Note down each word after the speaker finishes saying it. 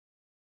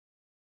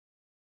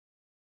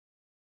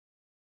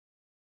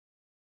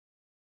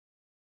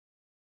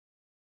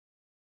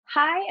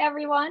Hi,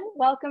 everyone.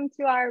 Welcome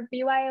to our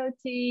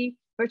BYO-Tea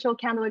Virtual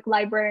Candlewick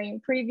Librarian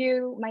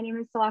Preview. My name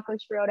is Sawako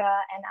Shiroda,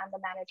 and I'm the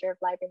Manager of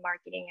Library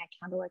Marketing at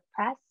Candlewick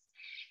Press.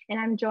 And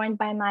I'm joined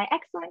by my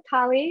excellent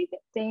colleague,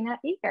 Dana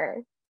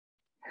Eager.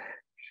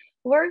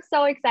 We're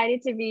so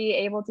excited to be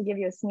able to give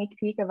you a sneak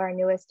peek of our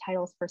newest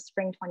titles for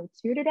Spring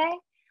 22 today.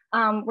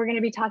 We're going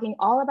to be talking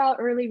all about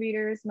early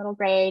readers, middle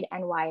grade,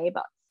 and YA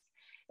books.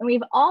 And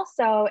we've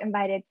also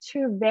invited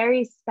two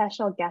very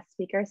special guest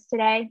speakers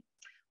today.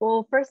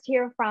 We'll first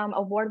hear from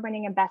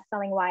award-winning and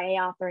best-selling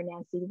YA author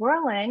Nancy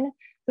Werlin,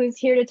 who's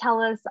here to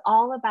tell us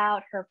all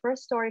about her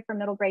first story for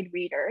middle grade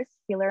readers,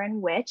 Healer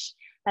and Witch,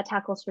 that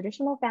tackles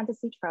traditional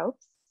fantasy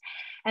tropes.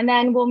 And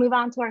then we'll move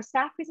on to our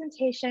staff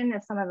presentation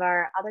of some of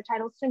our other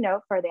titles to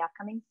note for the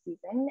upcoming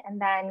season.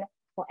 And then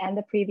we'll end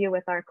the preview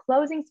with our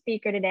closing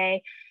speaker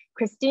today,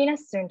 Christina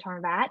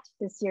Soontornvat,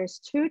 this year's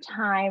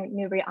two-time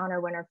Newbery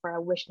Honor winner for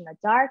A Wish in the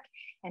Dark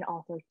and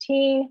All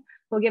 13,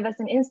 will give us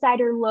an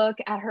insider look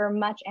at her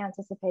much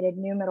anticipated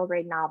new middle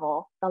grade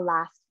novel, The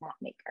Last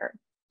Mapmaker.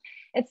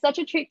 It's such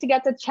a treat to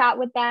get to chat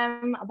with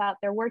them about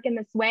their work in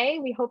this way.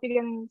 We hope you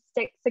can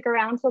stick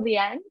around till the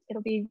end.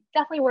 It'll be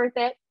definitely worth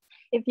it.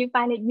 If you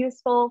find it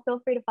useful, feel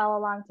free to follow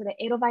along to the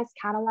Edelweiss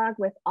catalog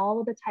with all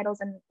of the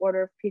titles in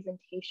order of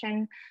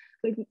presentation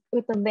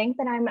with the link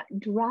that I'm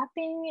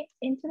dropping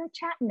into the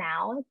chat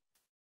now.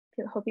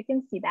 I hope you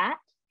can see that.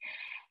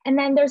 And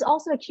then there's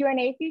also a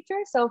Q&A feature,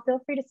 so feel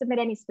free to submit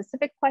any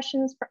specific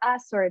questions for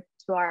us or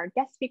to our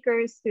guest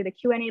speakers through the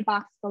Q&A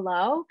box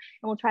below, and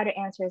we'll try to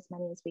answer as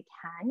many as we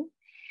can.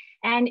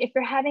 And if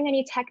you're having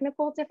any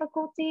technical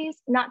difficulties,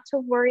 not to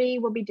worry,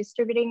 we'll be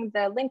distributing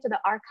the link to the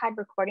archive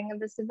recording of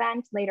this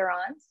event later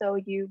on, so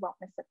you won't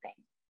miss a thing.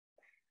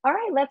 All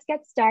right, let's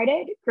get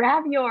started.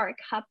 Grab your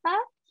cuppa,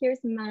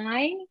 here's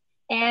mine,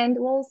 and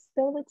we'll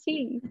spill the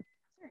tea.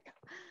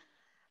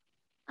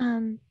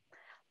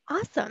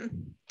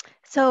 Awesome.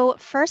 So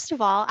first of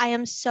all, I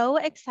am so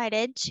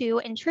excited to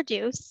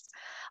introduce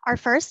our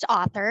first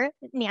author,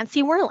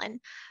 Nancy Werlin.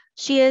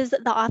 She is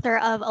the author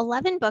of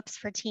 11 books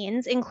for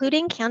teens,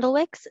 including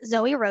Candlewick's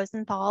Zoe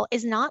Rosenthal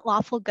is Not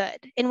Lawful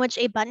Good, in which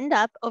a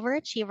buttoned-up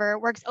overachiever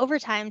works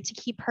overtime to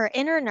keep her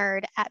inner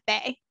nerd at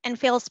bay and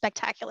fails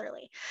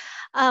spectacularly,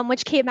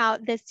 which came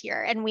out this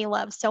year and we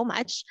love so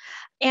much.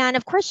 And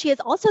of course, she is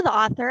also the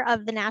author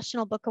of the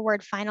National Book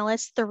Award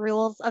finalist, The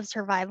Rules of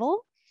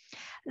Survival,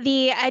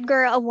 the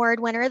Edgar Award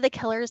winner, The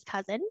Killer's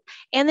Cousin,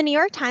 and the New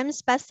York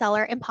Times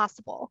bestseller,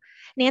 Impossible.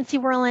 Nancy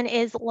Werlin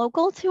is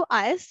local to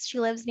us. She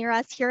lives near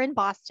us here in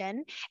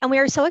Boston, and we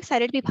are so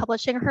excited to be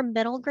publishing her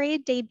middle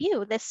grade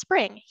debut this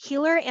spring,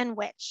 Healer and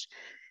Witch.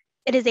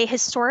 It is a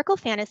historical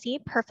fantasy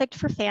perfect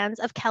for fans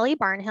of Kelly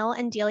Barnhill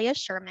and Delia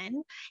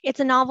Sherman. It's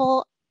a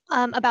novel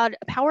about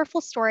a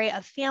powerful story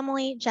of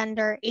family,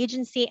 gender,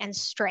 agency, and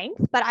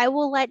strength, but I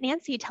will let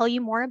Nancy tell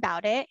you more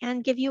about it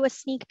and give you a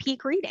sneak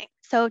peek reading.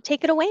 So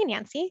take it away,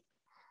 Nancy.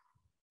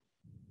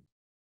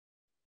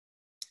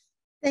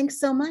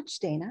 Thanks so much,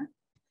 Dana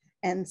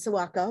and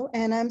Sawako,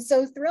 and I'm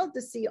so thrilled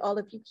to see all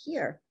of you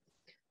here.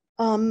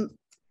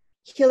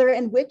 Healer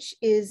and Witch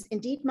is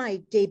indeed my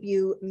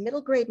debut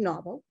middle grade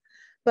novel,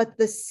 but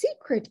the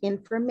secret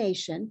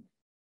information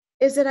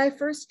is that I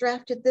first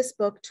drafted this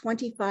book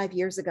 25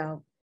 years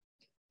ago.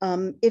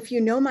 If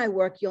you know my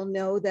work, you'll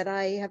know that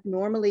I have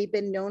normally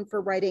been known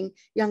for writing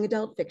young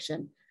adult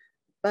fiction,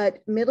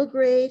 but middle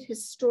grade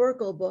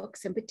historical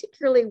books, and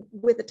particularly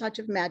with a touch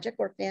of magic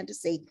or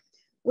fantasy,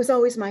 was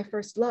always my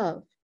first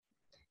love.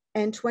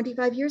 And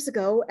 25 years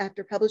ago,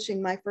 after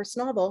publishing my first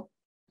novel,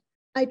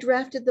 I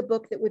drafted the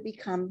book that would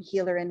become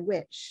Healer and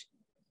Witch.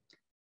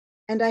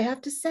 And I have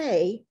to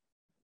say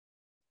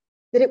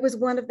that it was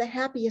one of the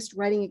happiest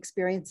writing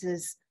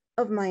experiences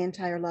of my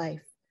entire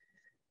life.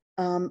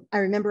 I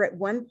remember at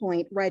one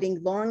point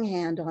writing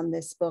longhand on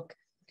this book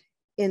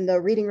in the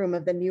reading room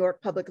of the New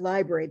York Public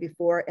Library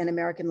before an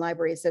American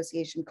Library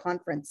Association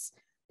conference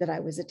that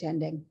I was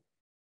attending,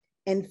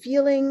 and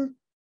feeling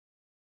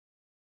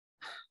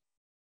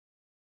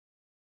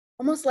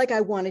almost like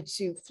I wanted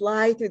to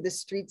fly through the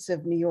streets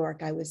of New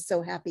York. I was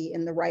so happy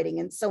in the writing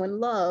and so in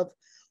love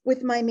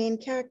with my main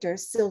character,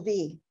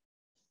 Sylvie.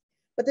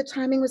 But the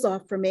timing was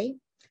off for me.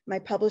 My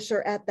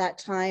publisher at that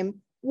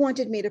time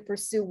wanted me to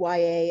pursue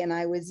YA, and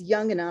I was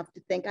young enough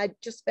to think I'd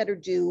just better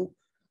do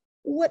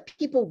what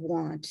people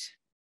want.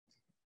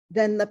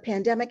 Then the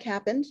pandemic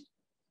happened.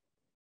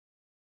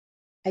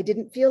 I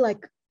didn't feel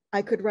like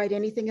I could write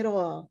anything at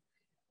all.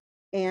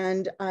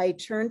 And I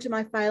turned to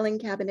my filing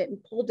cabinet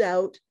and pulled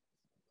out,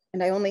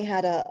 and I only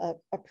had a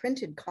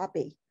printed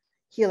copy,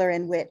 Healer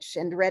and Witch,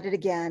 and read it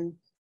again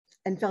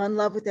and fell in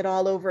love with it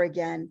all over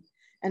again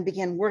and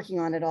began working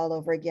on it all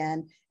over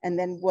again. And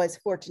then was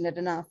fortunate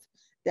enough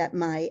that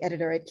my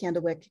editor at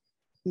Candlewick,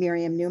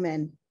 Miriam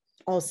Newman,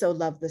 also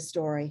loved the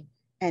story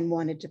and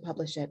wanted to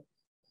publish it.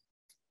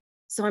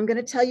 So I'm going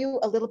to tell you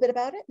a little bit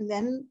about it, and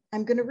then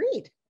I'm going to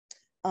read,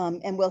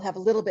 and we'll have a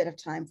little bit of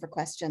time for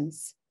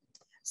questions.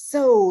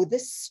 So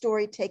this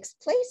story takes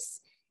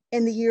place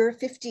in the year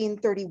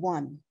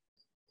 1531.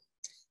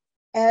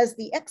 As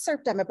the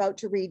excerpt I'm about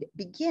to read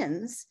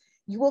begins,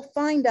 You will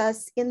find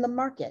us in the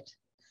market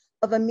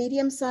of a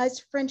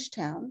medium-sized French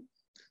town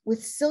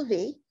with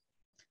Sylvie,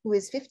 who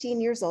is 15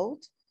 years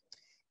old,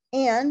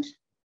 and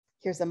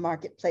here's a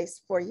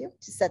marketplace for you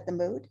to set the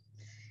mood,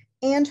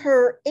 and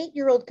her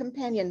 8-year-old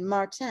companion,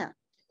 Martin,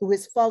 who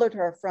has followed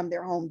her from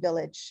their home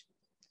village.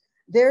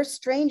 They're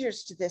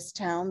strangers to this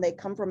town. They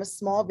come from a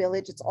small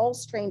village. It's all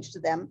strange to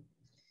them.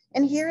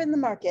 And here in the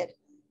market,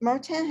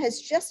 Martin has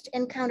just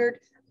encountered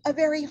a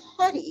very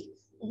haughty,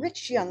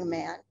 rich young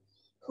man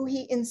who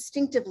he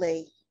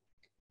instinctively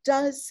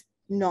does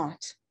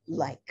not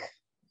like.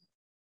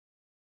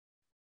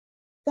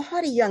 The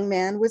haughty young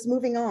man was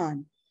moving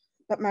on,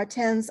 but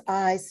Martin's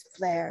eyes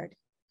flared,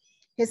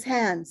 his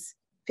hands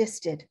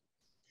fisted.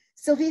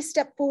 Sylvie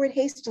stepped forward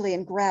hastily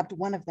and grabbed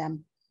one of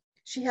them.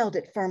 She held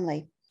it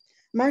firmly.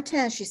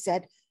 Martin, she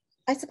said,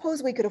 I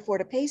suppose we could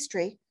afford a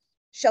pastry.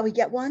 Shall we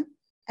get one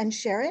and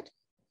share it?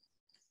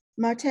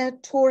 Martin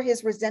tore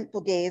his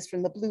resentful gaze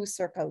from the blue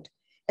surcoat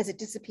as it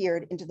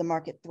disappeared into the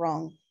market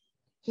throng.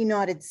 He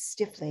nodded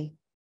stiffly.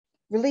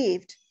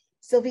 Relieved,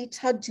 Sylvie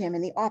tugged him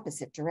in the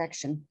opposite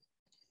direction.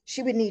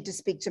 She would need to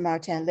speak to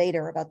Martin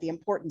later about the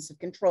importance of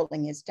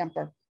controlling his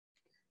temper.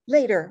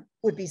 Later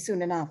would be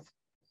soon enough,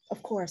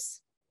 of course.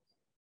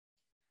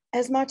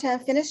 As Martin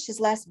finished his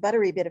last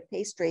buttery bit of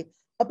pastry,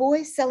 a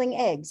boy selling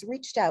eggs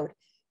reached out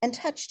and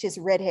touched his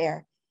red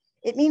hair.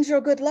 It means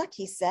you're good luck,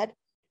 he said,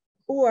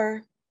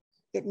 or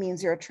it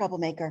means you're a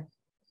troublemaker.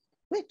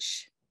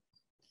 Which?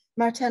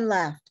 Martin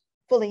laughed,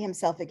 fully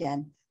himself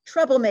again.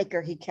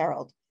 Troublemaker, he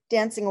caroled,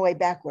 dancing away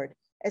backward,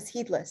 as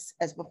heedless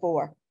as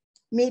before.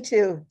 Me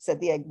too, said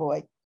the egg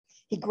boy.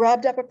 He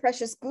grabbed up a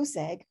precious goose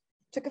egg,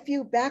 took a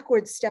few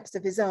backward steps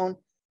of his own,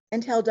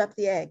 and held up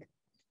the egg,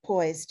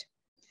 poised.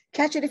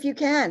 Catch it if you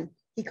can,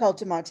 he called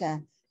to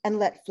Martin, and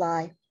let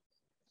fly.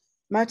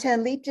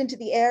 Martin leaped into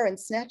the air and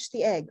snatched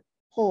the egg,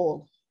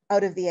 whole,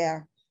 out of the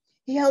air.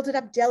 He held it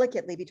up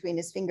delicately between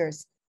his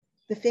fingers,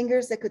 the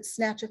fingers that could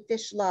snatch a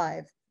fish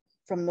live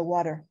from the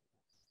water.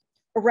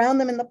 Around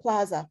them in the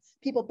plaza,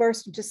 people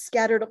burst into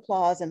scattered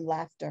applause and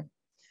laughter.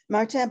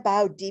 Martin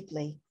bowed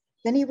deeply.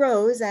 Then he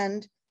rose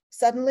and,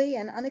 suddenly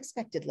and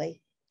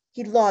unexpectedly,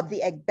 he lobbed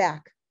the egg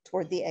back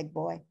toward the egg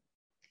boy.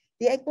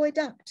 The egg boy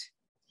ducked,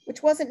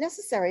 which wasn't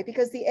necessary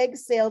because the egg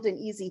sailed an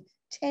easy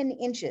 10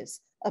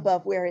 inches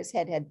above where his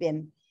head had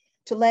been,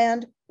 to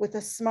land with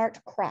a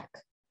smart crack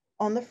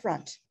on the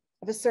front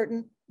of a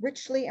certain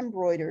richly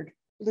embroidered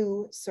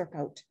blue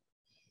surcoat.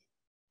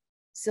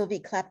 Sylvie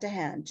clapped a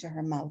hand to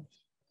her mouth.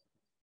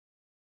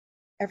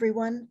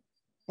 Everyone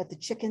but the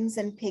chickens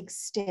and pigs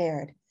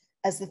stared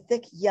as the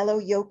thick yellow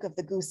yolk of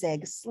the goose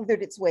egg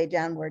slithered its way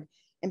downward,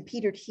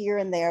 impeded here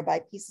and there by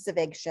pieces of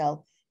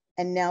eggshell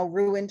and now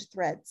ruined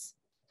threads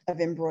of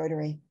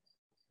embroidery.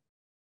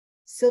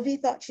 Sylvie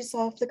thought she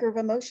saw a flicker of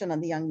emotion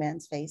on the young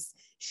man's face.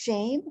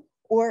 Shame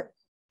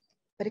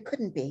but it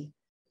couldn't be.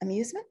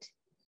 Amusement?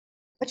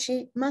 But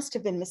she must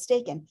have been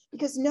mistaken,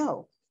 because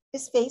no,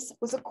 his face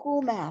was a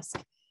cool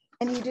mask,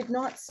 and he did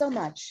not so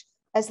much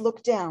as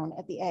look down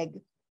at the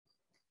egg.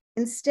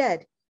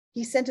 Instead,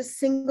 he sent a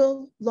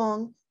single,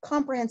 long,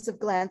 comprehensive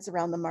glance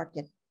around the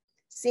market,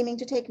 seeming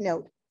to take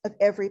note of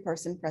every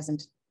person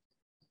present.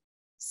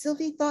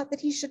 Sylvie thought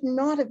that he should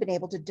not have been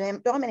able to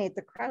dominate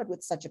the crowd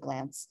with such a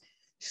glance.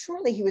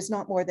 Surely he was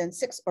not more than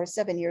 6 or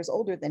 7 years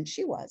older than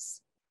she was.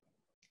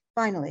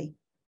 Finally,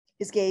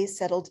 his gaze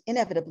settled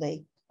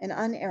inevitably and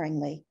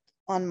unerringly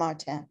on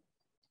Martin.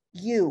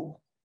 You,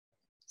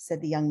 said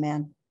the young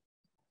man.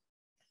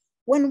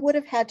 One would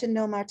have had to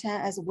know Martin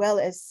as well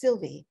as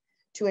Sylvie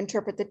to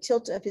interpret the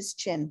tilt of his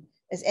chin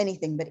as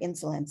anything but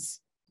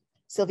insolence.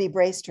 Sylvie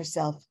braced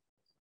herself,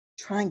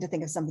 trying to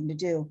think of something to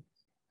do,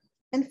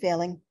 and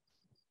failing.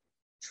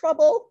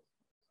 Trouble,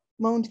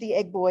 moaned the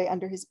egg boy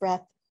under his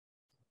breath.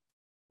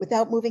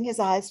 Without moving his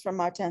eyes from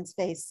Martin's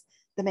face,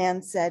 the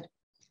man said,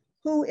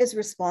 who is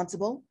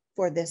responsible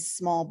for this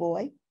small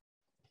boy?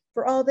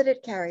 For all that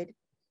it carried,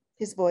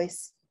 his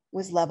voice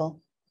was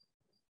level.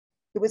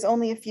 It was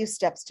only a few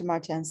steps to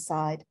Martin's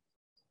side.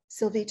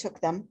 Sylvie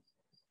took them.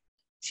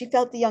 She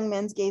felt the young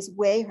man's gaze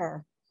weigh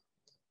her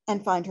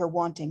and find her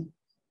wanting.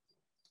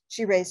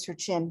 She raised her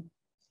chin.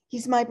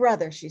 He's my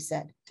brother, she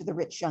said to the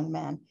rich young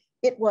man.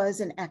 It was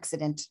an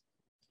accident.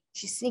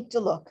 She sneaked a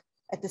look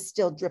at the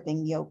still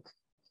dripping yolk.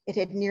 It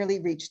had nearly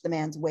reached the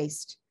man's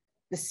waist.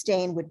 The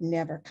stain would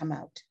never come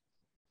out.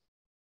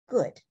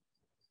 Good.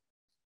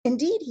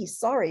 Indeed, he's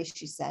sorry,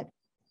 she said.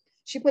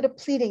 She put a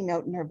pleading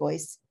note in her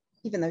voice,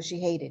 even though she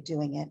hated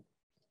doing it.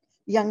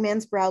 The young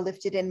man's brow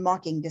lifted in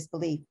mocking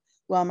disbelief,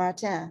 while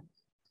Martin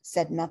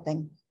said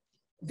nothing.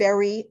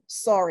 Very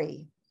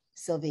sorry,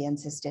 Sylvie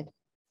insisted.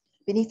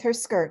 Beneath her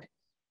skirt,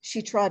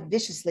 she trod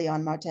viciously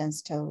on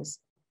Martin's toes.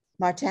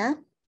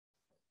 Martin?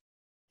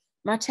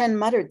 Martin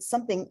muttered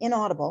something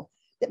inaudible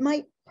that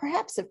might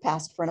perhaps have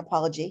passed for an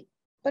apology,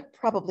 but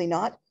probably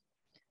not.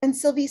 And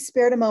Sylvie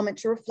spared a moment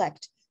to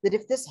reflect that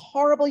if this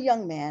horrible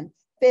young man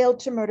failed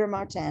to murder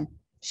Martin,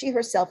 she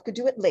herself could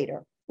do it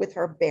later with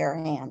her bare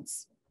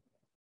hands.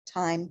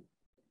 Time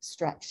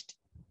stretched.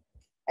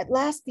 At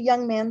last, the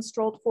young man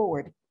strolled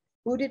forward,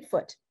 Booted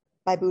foot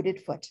by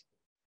booted foot.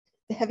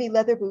 The heavy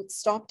leather boots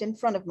stopped in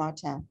front of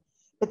Martin,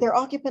 but their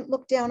occupant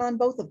looked down on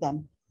both of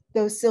them,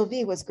 though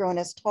Sylvie was grown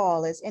as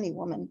tall as any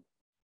woman.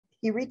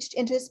 He reached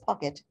into his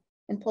pocket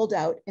and pulled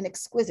out an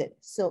exquisite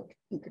silk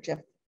handkerchief.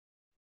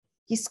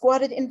 He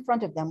squatted in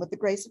front of them with the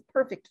grace of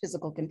perfect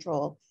physical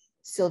control.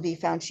 Sylvie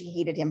found she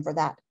hated him for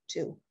that,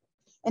 too,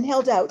 and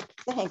held out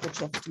the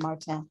handkerchief to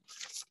Martin.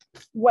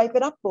 "Wipe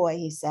it up, boy,"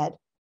 he said.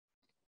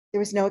 There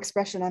was no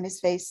expression on his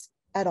face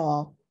at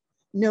all,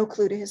 no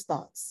clue to his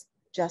thoughts,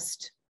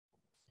 just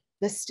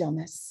the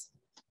stillness.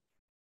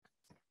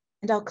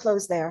 And I'll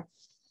close there.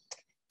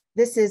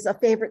 This is a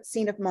favorite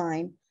scene of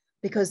mine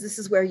because this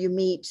is where you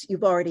meet,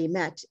 you've already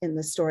met in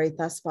the story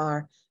thus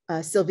far,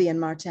 Sylvie and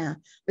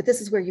Martin, but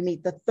this is where you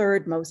meet the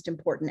third most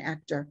important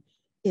actor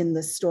in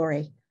the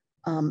story,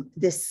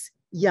 this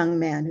young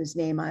man whose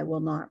name I will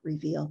not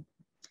reveal.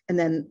 And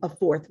then a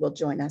fourth will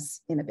join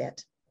us in a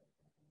bit.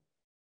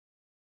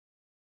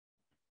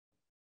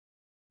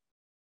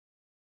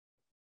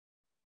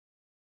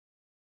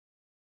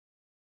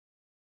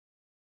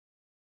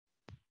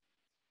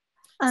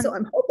 So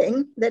I'm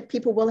hoping that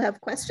people will have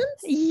questions.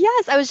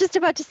 Yes, I was just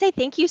about to say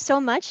thank you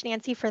so much,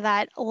 Nancy, for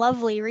that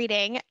lovely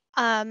reading.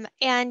 And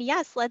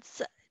yes,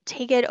 let's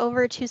take it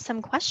over to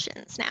some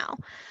questions now.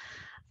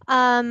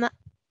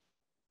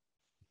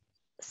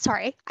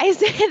 Sorry, I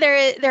say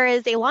there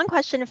is a long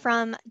question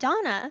from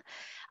Donna.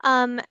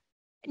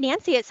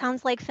 Nancy, it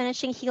sounds like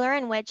finishing Healer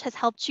and Witch has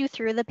helped you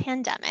through the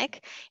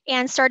pandemic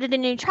and started a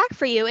new track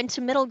for you into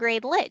middle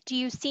grade lit. Do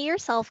you see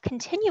yourself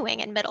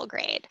continuing in middle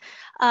grade?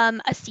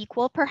 A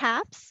sequel,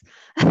 perhaps?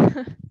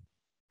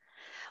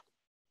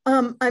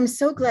 I'm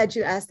so glad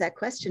you asked that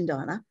question,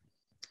 Donna.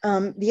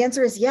 The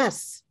answer is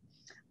yes.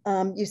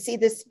 You see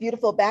this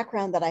beautiful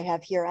background that I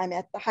have here. I'm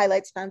at the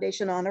Highlights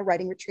Foundation Honor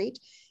Writing Retreat,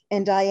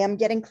 and I am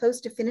getting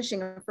close to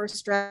finishing a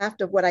first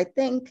draft of what I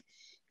think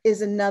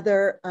is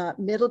another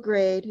middle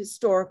grade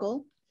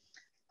historical.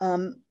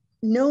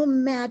 No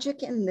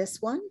magic in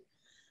this one,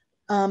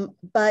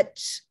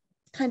 but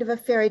kind of a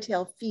fairy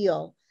tale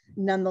feel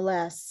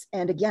nonetheless.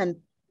 And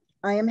again,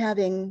 I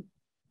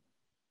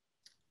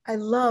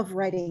love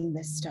writing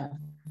this stuff.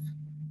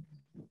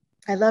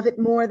 I love it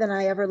more than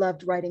I ever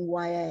loved writing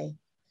YA.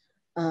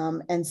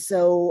 And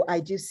so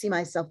I do see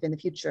myself in the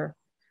future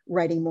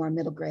writing more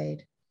middle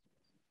grade.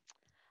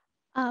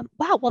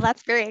 Wow, well,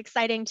 that's very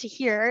exciting to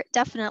hear,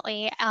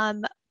 definitely.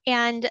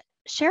 And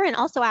Sharon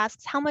also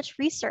asks, how much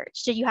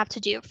research did you have to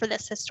do for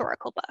this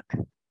historical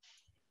book?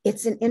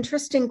 It's an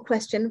interesting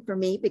question for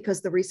me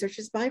because the research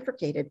is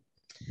bifurcated.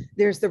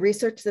 There's the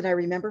research that I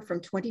remember from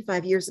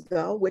 25 years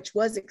ago, which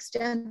was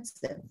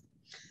extensive.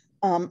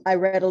 I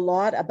read a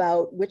lot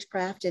about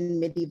witchcraft in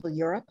medieval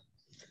Europe.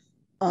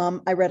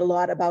 I read a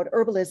lot about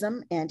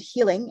herbalism and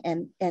healing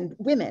and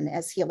women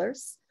as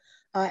healers.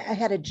 I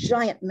had a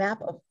giant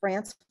map of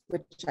France,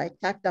 which I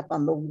tacked up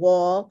on the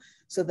wall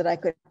so that I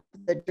could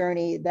the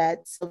journey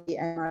that Sylvie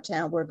and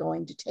Martin were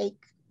going to take.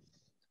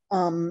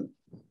 And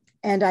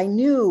I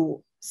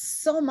knew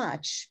so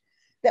much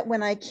that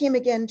when I came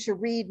again to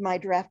read my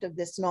draft of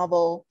this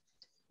novel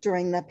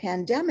during the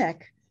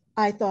pandemic,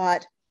 I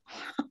thought,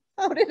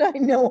 how did I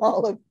know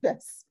all of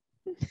this?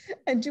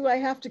 And do I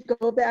have to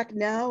go back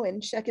now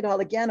and check it all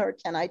again, or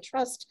can I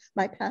trust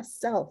my past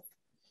self?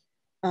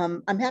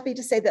 I'm happy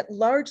to say that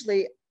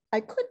largely I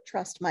could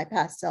trust my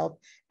past self,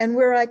 and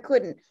where I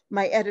couldn't,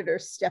 my editor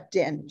stepped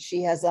in.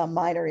 She has a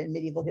minor in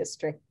medieval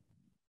history.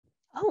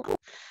 Oh,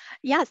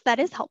 yes, that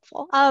is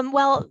helpful.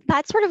 Well,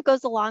 that sort of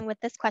goes along with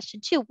this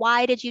question too.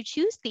 Why did you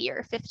choose the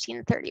year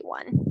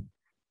 1531?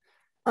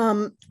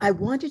 I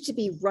wanted to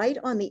be right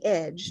on the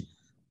edge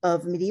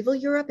of medieval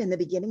Europe and the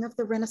beginning of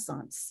the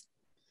Renaissance.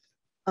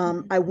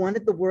 I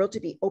wanted the world to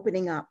be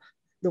opening up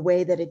the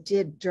way that it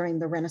did during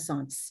the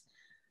Renaissance.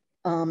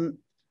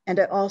 And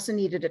I also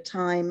needed a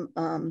time,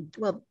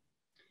 well,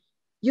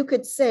 you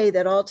could say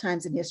that all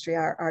times in history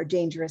are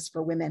dangerous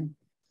for women,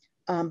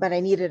 but I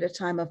needed a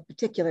time of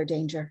particular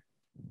danger.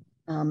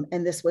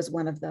 And this was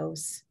one of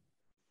those.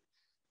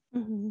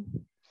 Mm-hmm.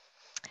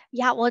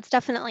 Yeah, well, it's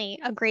definitely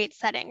a great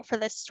setting for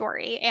this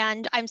story.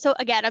 And I'm so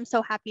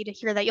happy to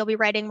hear that you'll be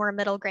writing more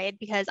middle grade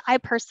because I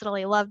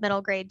personally love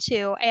middle grade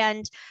too.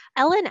 And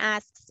Ellen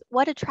asks,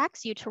 what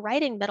attracts you to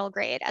writing middle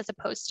grade as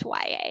opposed to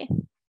YA?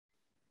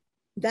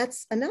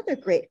 That's another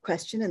great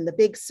question, and the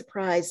big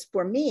surprise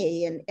for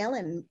me, and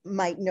Ellen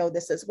might know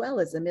this as well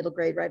as a middle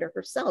grade writer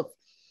herself,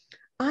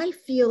 I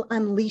feel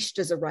unleashed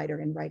as a writer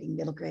in writing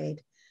middle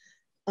grade.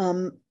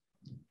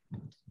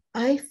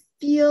 I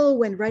feel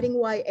when writing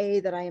YA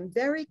that I am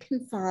very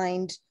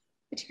confined,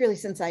 particularly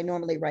since I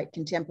normally write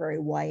contemporary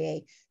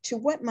YA, to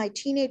what my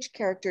teenage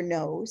character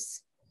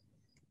knows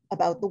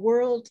about the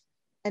world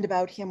and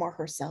about him or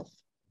herself.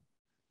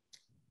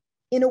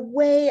 In a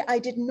way, I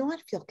did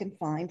not feel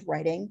confined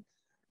writing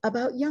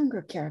about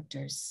younger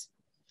characters.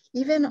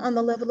 Even on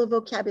the level of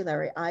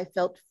vocabulary, I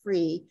felt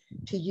free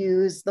to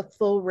use the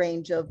full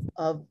range of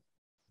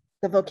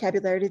the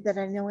vocabulary that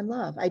I know and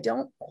love. I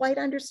don't quite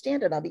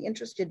understand it. I'll be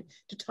interested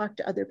to talk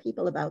to other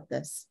people about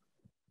this.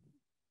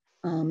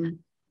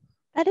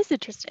 That is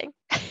interesting.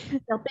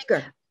 Felt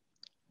bigger.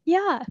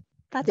 Yeah,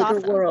 that's bigger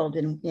awesome. world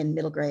in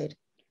middle grade.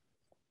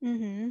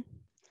 Mm-hmm.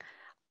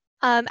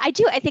 I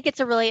think it's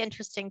a really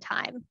interesting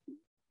time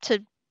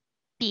to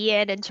be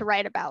in and to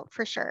write about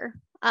for sure.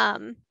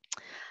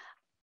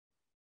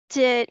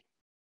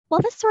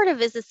 This sort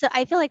of is,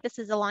 I feel like this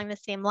is along the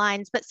same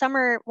lines, but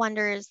Summer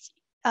wonders,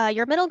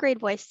 your middle grade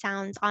voice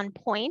sounds on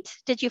point.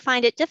 Did you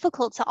find it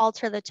difficult to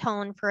alter the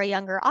tone for a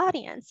younger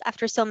audience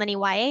after so many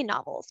YA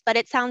novels? But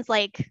it sounds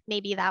like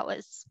maybe that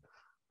was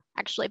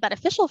actually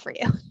beneficial for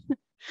you.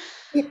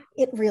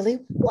 It really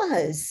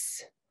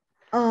was.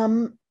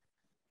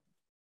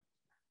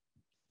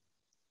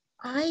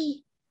 I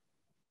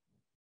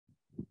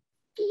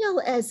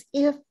feel as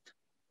if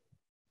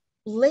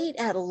late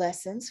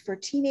adolescence for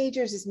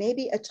teenagers is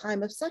maybe a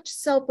time of such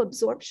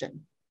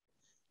self-absorption,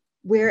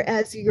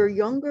 whereas your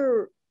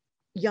younger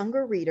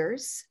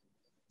readers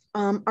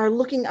are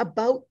looking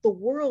about the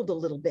world a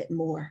little bit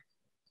more.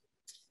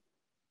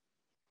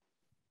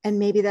 And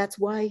maybe that's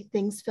why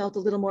things felt a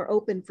little more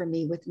open for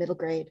me with middle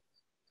grade.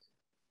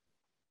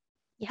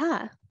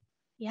 Yeah,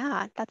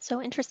 that's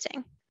so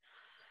interesting.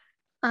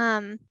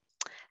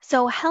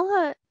 So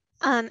Hella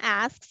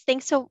asks,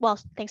 thanks so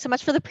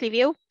much for the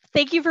preview.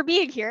 Thank you for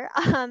being here.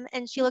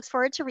 And she looks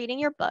forward to reading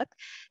your book.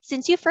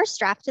 Since you first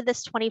drafted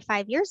this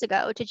 25 years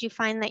ago, did you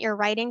find that your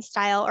writing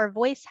style or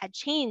voice had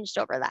changed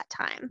over that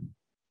time?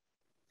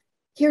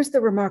 Here's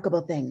the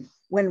remarkable thing.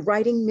 When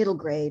writing middle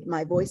grade,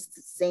 my voice is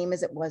the same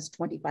as it was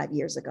 25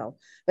 years ago,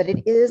 but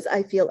it is,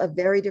 I feel, a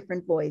very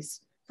different voice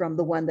from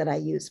the one that I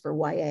use for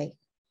YA.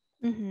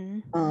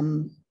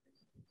 Mm-hmm.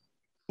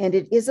 And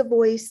it is a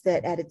voice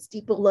that at its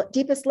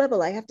deepest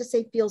level, I have to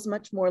say, feels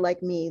much more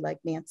like me, like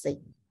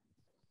Nancy.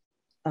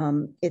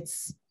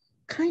 It's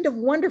kind of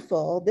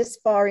wonderful this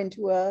far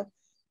into a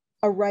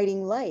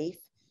writing life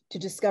to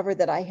discover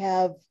that I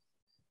have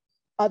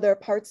other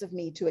parts of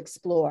me to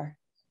explore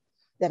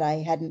that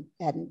I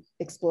hadn't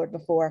explored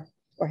before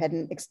or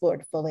hadn't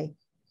explored fully.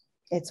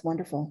 It's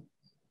wonderful.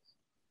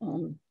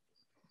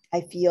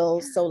 I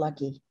feel so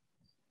lucky.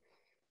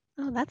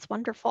 Oh, that's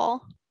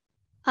wonderful.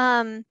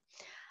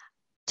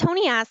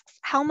 Tony asks,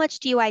 how much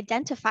do you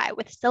identify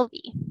with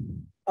Sylvie?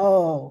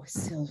 Oh,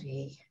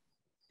 Sylvie.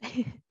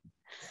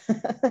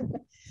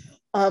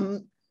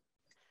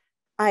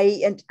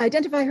 I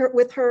identify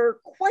with her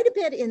quite a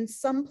bit in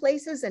some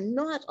places and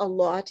not a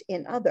lot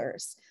in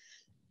others.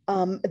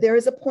 There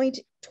is a point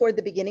toward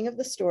the beginning of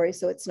the story,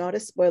 so it's not a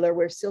spoiler,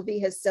 where Sylvie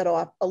has set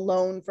off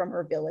alone from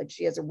her village.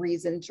 She has a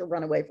reason to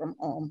run away from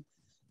home,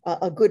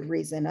 a good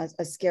reason,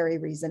 a scary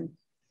reason.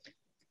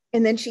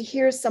 And then she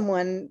hears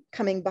someone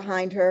coming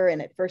behind her, and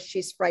at first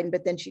she's frightened,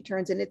 but then she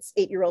turns and it's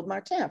 8-year-old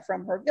Martin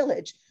from her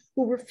village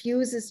who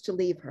refuses to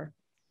leave her.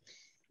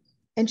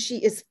 And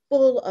she is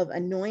full of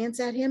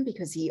annoyance at him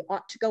because he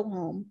ought to go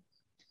home,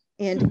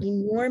 and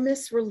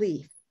enormous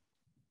relief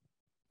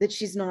that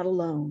she's not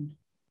alone.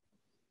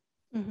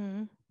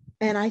 Mm-hmm.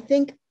 And I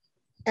think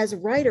as a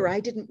writer, I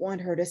didn't want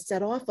her to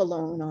set off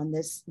alone on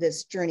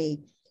this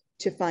journey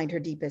to find her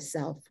deepest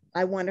self.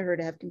 I wanted her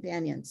to have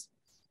companions.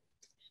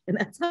 And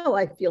that's how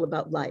I feel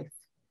about life.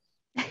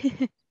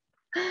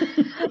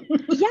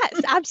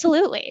 Yes,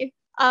 absolutely.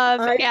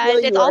 And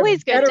it's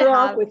always good to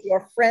have with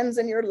your friends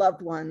and your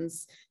loved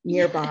ones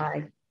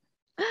nearby.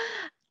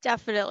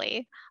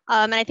 Definitely.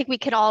 And I think we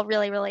could all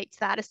really relate to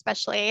that,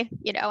 especially,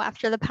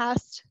 after the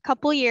past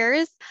couple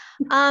years.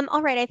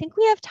 All right, I think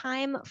we have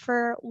time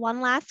for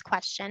one last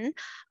question.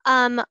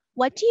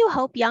 What do you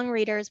hope young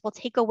readers will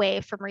take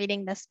away from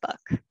reading this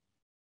book?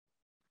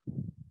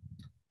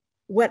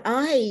 What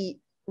I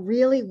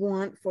really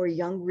want for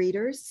young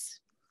readers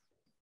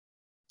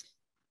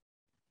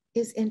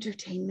is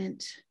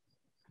entertainment,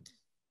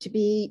 to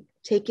be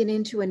taken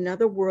into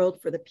another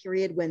world for the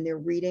period when they're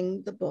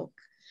reading the book,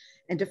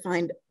 and to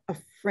find a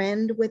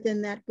friend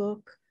within that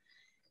book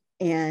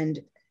and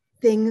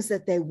things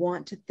that they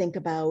want to think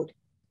about.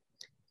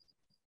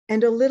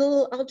 And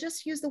I'll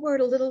just use the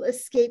word, a little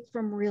escape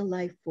from real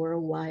life for a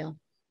while.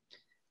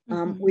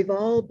 We've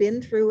all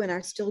been through and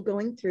are still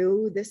going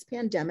through this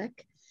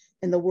pandemic,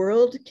 and the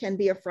world can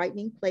be a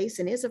frightening place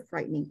and is a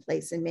frightening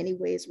place in many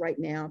ways right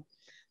now.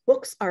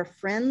 Books are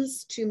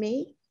friends to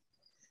me.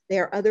 They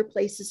are other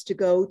places to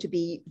go to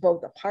be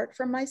both apart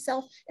from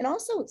myself and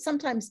also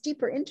sometimes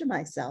deeper into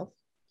myself.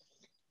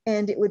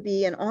 And it would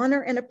be an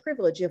honor and a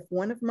privilege if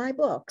one of my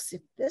books,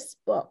 if this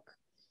book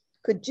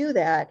could do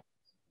that,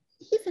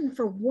 even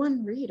for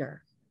one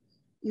reader.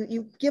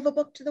 You give a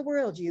book to the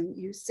world,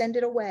 you send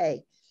it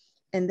away,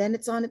 and then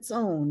it's on its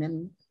own,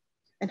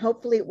 and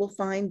hopefully it will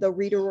find the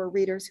reader or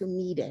readers who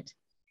need it.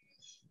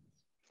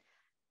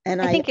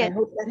 And I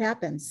hope that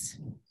happens.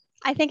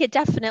 I think it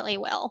definitely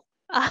will.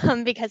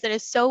 Because it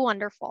is so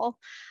wonderful.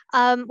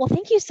 Well,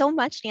 thank you so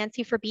much,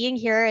 Nancy, for being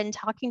here and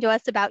talking to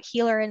us about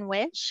Healer and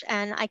Witch.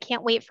 And I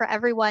can't wait for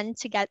everyone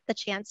to get the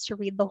chance to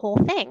read the whole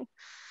thing.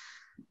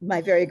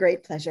 My very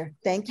great pleasure.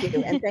 Thank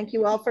you. And thank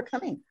you all for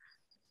coming.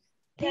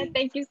 Yeah,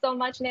 thank you so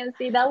much,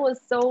 Nancy. That was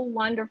so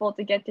wonderful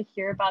to get to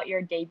hear about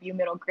your debut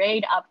middle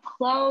grade up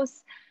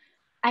close.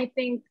 I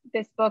think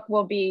this book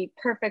will be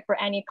perfect for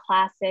any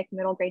classic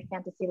middle grade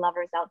fantasy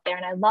lovers out there.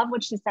 And I love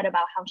what she said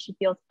about how she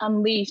feels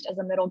unleashed as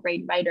a middle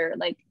grade writer.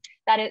 Like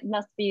that, it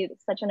must be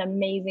such an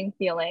amazing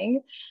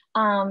feeling.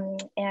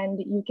 And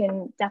you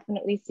can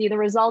definitely see the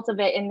results of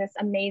it in this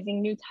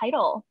amazing new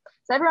title.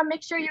 So everyone,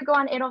 make sure you go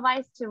on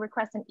Edelweiss to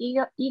request an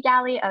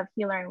e-galley of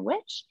Healer and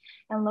Witch,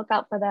 and look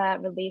out for the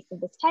release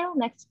of this title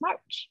next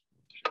March.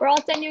 We're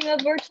all sending you a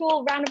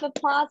virtual round of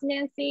applause,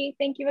 Nancy.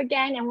 Thank you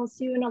again, and we'll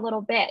see you in a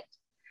little bit.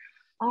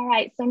 All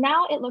right, so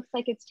now it looks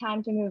like it's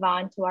time to move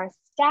on to our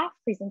staff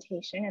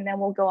presentation, and then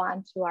we'll go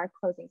on to our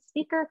closing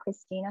speaker,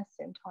 Christina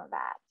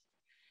Soontornvat.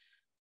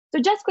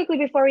 So just quickly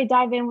before we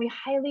dive in, we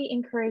highly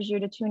encourage you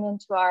to tune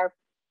into our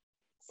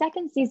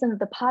second season of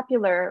the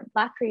popular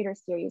Black Creator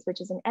Series,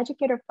 which is an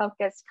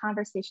educator-focused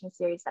conversation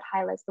series that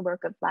highlights the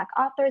work of Black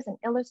authors and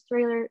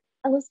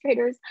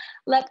illustrators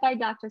led by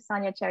Dr.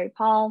 Sonia Cherry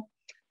Paul.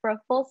 For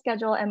a full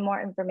schedule and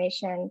more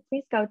information,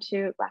 please go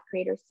to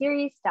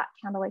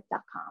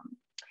blackcreatorseries.candlewick.com.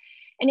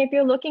 And if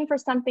you're looking for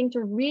something to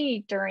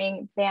read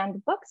during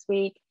Banned Books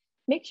Week,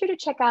 make sure to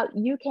check out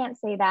You Can't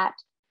Say That.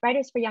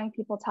 Writers for Young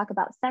People talk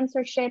about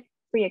censorship,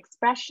 free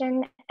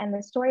expression, and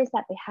the stories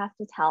that they have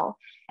to tell,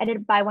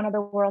 edited by one of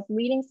the world's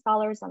leading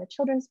scholars on the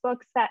children's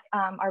books that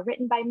are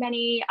written by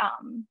many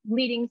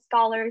leading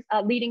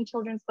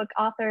children's book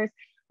authors,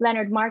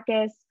 Leonard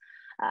Marcus.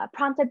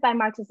 Prompted by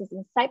Marcus's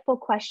insightful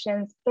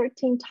questions,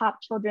 13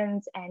 top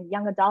children's and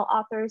young adult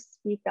authors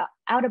speak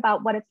out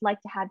about what it's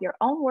like to have your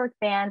own work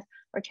banned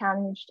or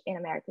challenged in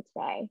America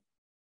today.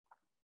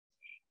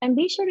 And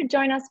be sure to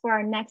join us for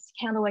our next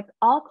Candlewick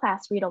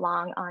all-class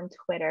read-along on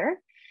Twitter.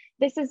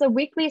 This is a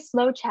weekly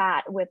slow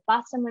chat with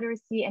Boston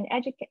literacy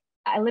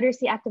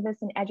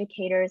activists and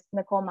educators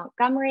Nicole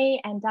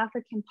Montgomery and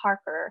Dr. Kim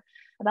Parker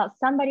about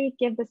Somebody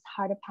Give This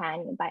Heart a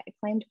Pen by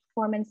acclaimed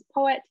performance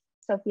poet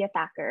Sophia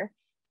Thacker.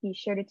 Be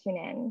sure to tune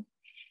in.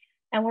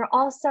 And we're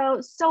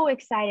also so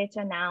excited to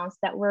announce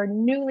that we're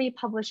newly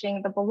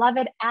publishing the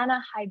beloved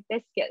Anna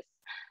Hibiscus,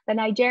 the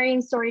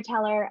Nigerian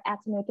storyteller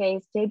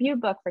Atanuke's debut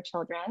book for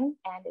children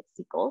and its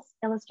sequels,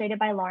 illustrated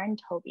by Lauren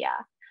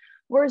Tobia.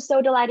 We're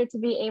so delighted to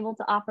be able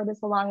to offer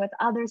this along with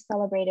other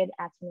celebrated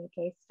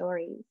Atanuke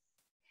stories.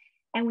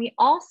 And we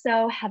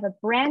also have a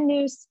brand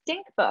new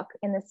Stink book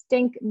in the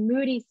Stink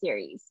Moody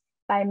series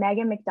by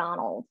Megan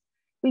McDonald.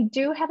 We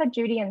do have a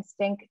Judy and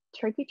Stink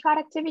turkey trot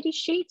activity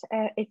sheet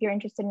if you're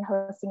interested in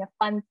hosting a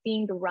fun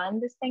themed run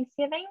this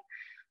Thanksgiving.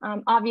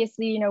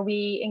 Obviously,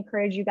 we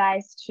encourage you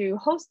guys to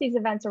host these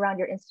events around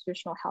your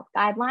institutional health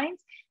guidelines,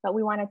 but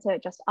we wanted to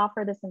just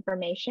offer this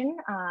information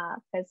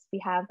because we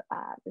have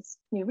this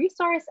new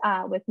resource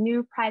with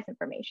new prize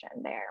information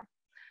there.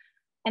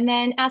 And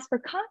then as for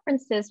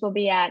conferences, we'll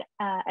be at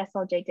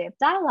SLJ Day of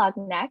Dialogue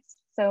next.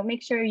 So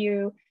make sure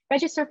you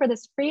register for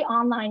this free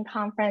online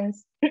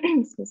conference.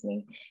 Excuse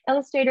me.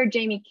 Illustrator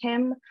Jamie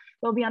Kim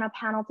will be on a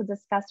panel to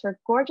discuss her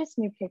gorgeous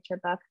new picture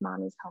book,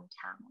 Mommy's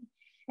Hometown.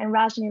 And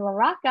Rajni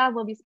Laraka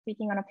will be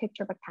speaking on a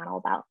picture book panel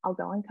about I'll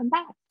Go and Come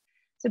Back.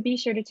 So be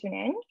sure to tune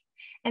in.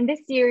 And this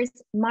year's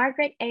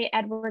Margaret A.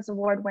 Edwards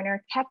Award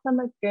winner,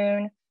 Kekla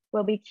Magoon,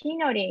 will be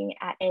keynoting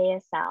at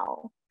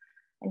ASL.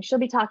 And she'll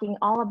be talking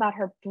all about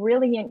her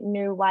brilliant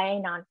new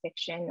YA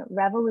nonfiction,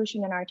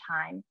 Revolution in Our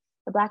Time,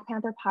 the Black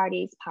Panther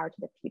Party's Power to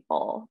the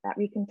People, that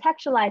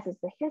recontextualizes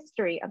the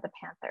history of the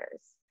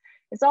Panthers.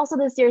 It's also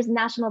this year's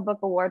National Book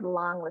Award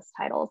long list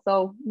title,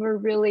 so we're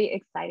really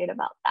excited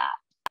about that.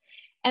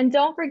 And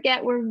don't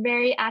forget, we're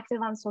very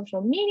active on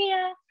social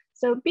media,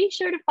 so be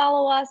sure to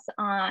follow us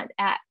on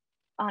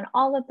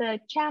all of the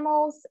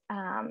channels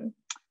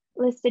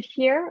listed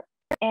here.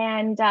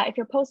 And if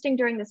you're posting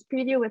during this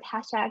preview with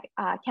hashtag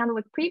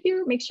Candlewick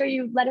Preview, make sure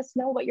you let us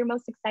know what you're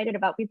most excited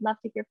about. We'd love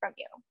to hear from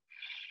you.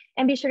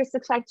 And be sure to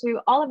subscribe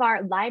to all of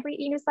our library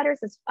e-newsletters,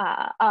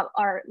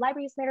 our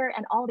library newsletter,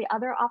 and all the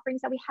other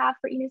offerings that we have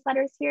for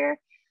e-newsletters here.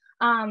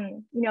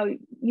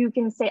 You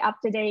can stay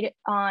up to date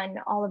on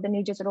all of the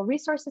new digital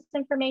resources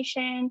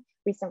information,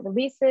 recent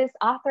releases,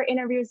 author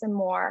interviews, and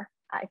more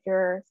if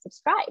you're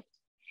subscribed.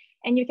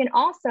 And you can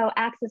also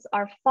access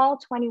our Fall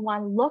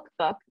 21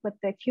 lookbook with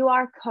the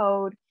QR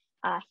code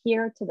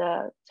here to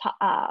the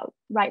top,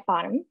 right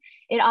bottom.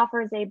 It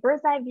offers a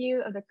bird's eye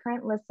view of the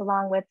current list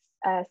along with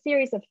a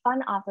series of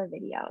fun author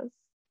videos.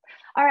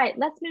 All right,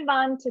 let's move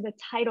on to the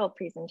title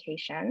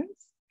presentations.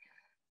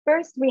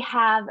 First, we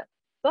have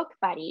Book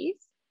Buddies,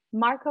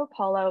 Marco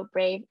Polo,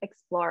 Brave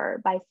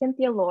Explorer by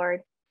Cynthia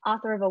Lord,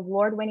 author of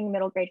award-winning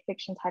middle grade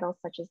fiction titles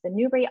such as the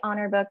Newbery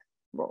Honor Book,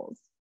 Rules.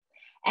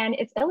 And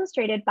it's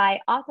illustrated by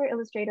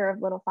author-illustrator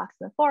of Little Fox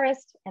in the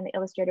Forest and the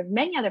illustrator of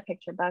many other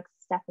picture books,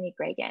 Stephanie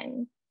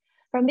Gregan.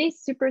 From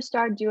this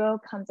superstar duo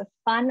comes a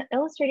fun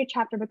illustrated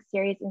chapter book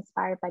series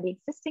inspired by the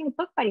existing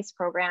Book Buddies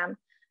program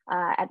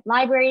at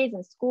libraries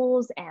and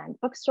schools and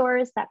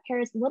bookstores that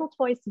pairs little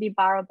toys to be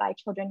borrowed by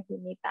children who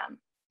need them.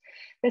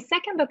 The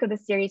second book of the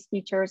series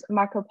features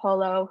Marco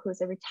Polo,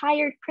 who's a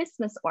retired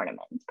Christmas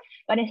ornament,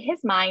 but in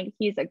his mind,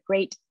 he's a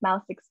great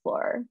mouse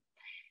explorer.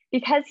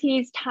 Because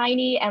he's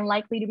tiny and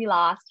likely to be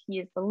lost, he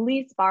is the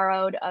least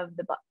borrowed of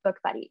the book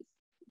buddies.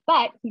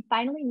 But he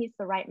finally meets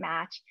the right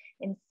match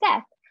in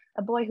Seth,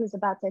 a boy who's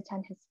about to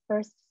attend his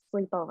first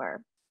sleepover.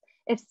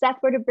 If Seth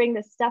were to bring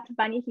the stuffed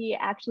bunny he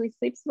actually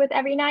sleeps with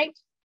every night,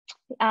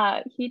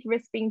 he'd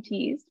risk being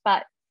teased,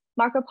 but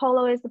Marco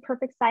Polo is the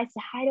perfect size to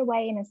hide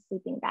away in a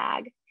sleeping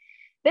bag.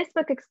 This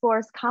book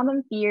explores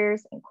common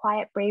fears and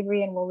quiet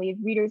bravery and will leave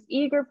readers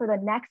eager for the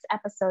next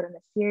episode in the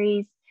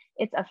series.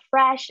 It's a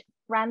fresh,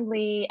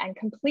 friendly, and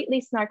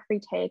completely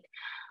snark-free take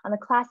on the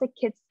classic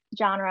kids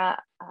genre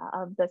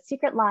of The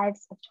Secret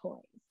Lives of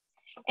Toys.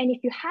 And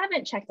if you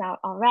haven't checked out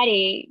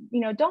already,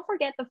 don't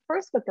forget the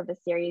first book of the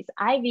series,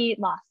 Ivy,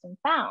 Lost and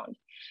Found.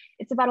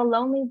 It's about a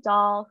lonely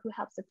doll who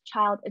helps a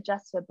child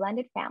adjust to a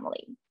blended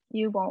family.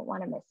 You won't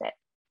want to miss it.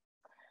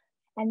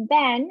 And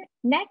then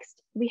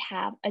next we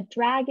have A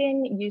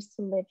Dragon Used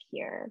to Live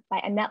Here by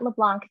Annette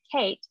LeBlanc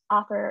Kate,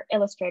 author,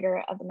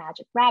 illustrator of The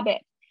Magic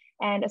Rabbit,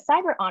 and a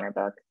cyber honor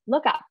book,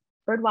 Look Up,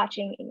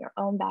 Birdwatching in Your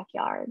Own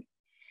Backyard.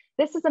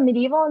 This is a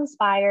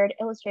medieval-inspired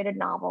illustrated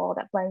novel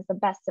that blends the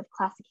best of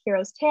classic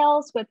heroes'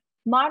 tales with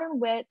modern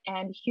wit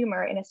and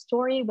humor in a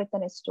story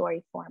within a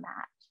story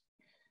format.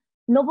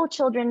 Noble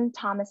children,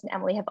 Thomas and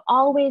Emily, have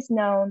always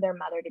known their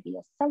mother to be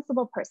a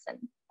sensible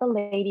person, the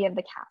lady of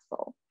the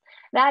castle.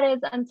 That is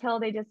until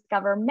they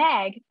discover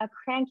Meg, a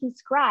cranky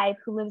scribe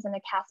who lives in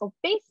a castle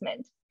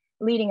basement,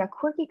 leading a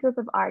quirky group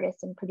of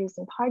artists and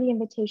producing party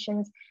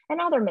invitations and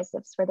other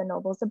missives for the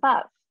nobles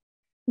above.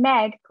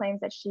 Meg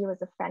claims that she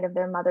was a friend of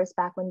their mother's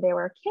back when they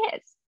were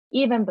kids,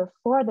 even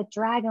before the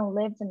dragon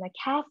lived in the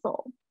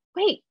castle.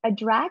 Wait, a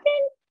dragon?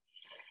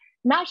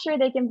 Not sure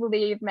they can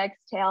believe Meg's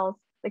tales.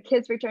 The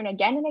kids return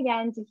again and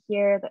again to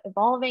hear the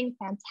evolving,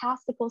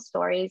 fantastical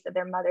stories of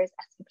their mother's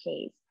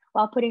escapades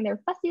while putting their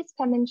fussiest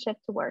penmanship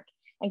to work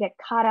and get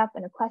caught up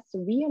in a quest to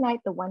reunite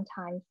the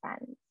one-time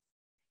friends.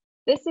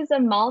 This is a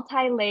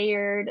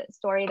multi-layered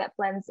story that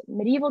blends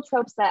medieval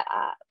tropes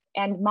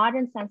and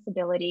modern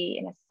sensibility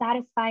in a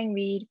satisfying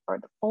read for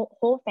the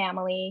whole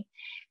family.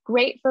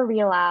 Great for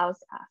real owls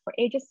for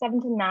ages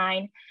 7 to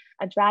 9.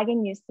 A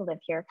Dragon Used to Live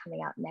Here,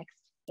 coming out next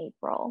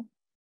April.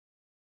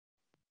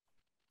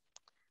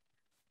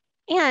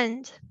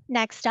 And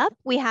next up,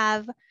 we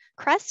have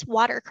Cress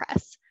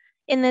Watercress.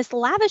 In this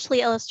lavishly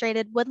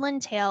illustrated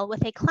woodland tale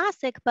with a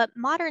classic but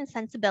modern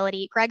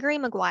sensibility, Gregory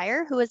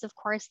Maguire, who is of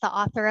course the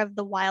author of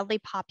the wildly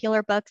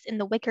popular books in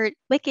the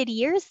Wicked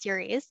Years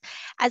series,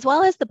 as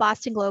well as the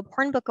Boston Globe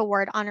Horn Book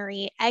Award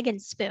honoree Egg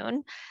and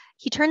Spoon,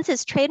 he turns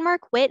his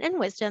trademark wit and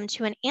wisdom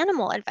to an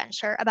animal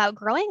adventure about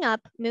growing up,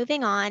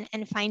 moving on,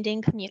 and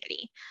finding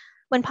community.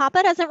 When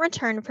Papa doesn't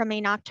return from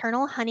a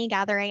nocturnal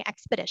honey-gathering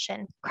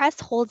expedition, Cress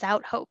holds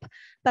out hope,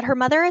 but her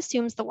mother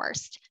assumes the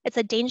worst. It's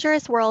a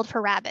dangerous world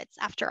for rabbits,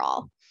 after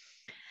all.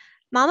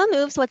 Mama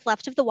moves what's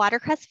left of the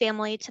Watercress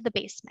family to the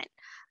basement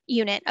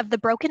unit of the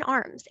Broken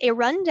Arms, a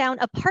rundown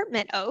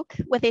apartment oak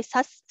with a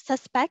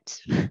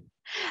suspect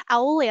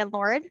owl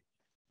landlord,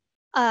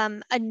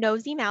 a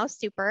nosy mouse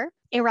super,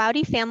 a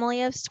rowdy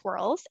family of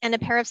squirrels, and a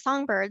pair of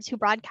songbirds who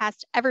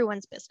broadcast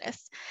everyone's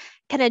business.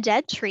 Can a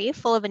dead tree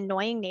full of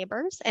annoying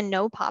neighbors and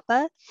no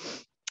Papa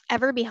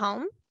ever be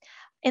home?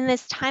 In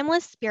this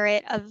timeless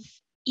spirit of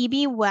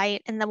E.B.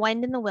 White and The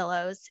Wind in the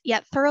Willows,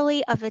 yet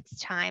thoroughly of its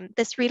time,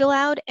 this read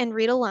aloud and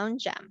read alone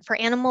gem for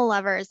animal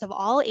lovers of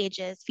all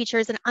ages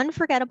features an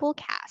unforgettable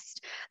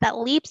cast that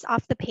leaps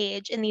off the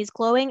page in these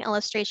glowing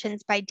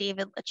illustrations by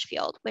David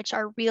Litchfield, which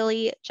are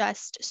really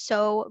just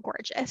so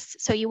gorgeous.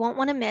 So you won't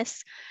want to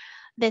miss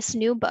this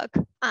new book,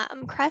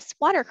 Cress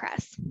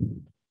Watercress.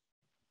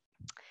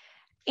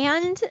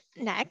 And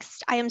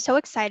next, I am so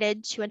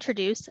excited to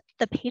introduce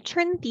The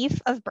Patron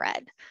Thief of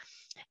Bread.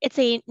 It's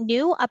a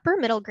new upper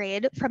middle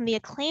grade from the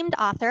acclaimed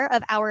author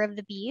of Hour of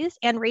the Bees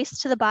and Race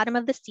to the Bottom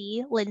of the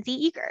Sea, Lindsay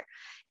Eager.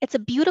 It's a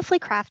beautifully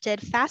crafted,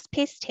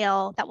 fast-paced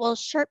tale that will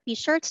be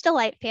sure to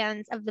delight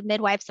fans of The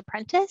Midwife's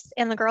Apprentice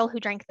and The Girl Who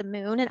Drank the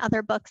Moon and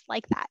other books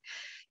like that.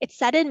 It's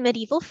set in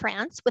medieval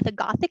France with a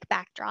Gothic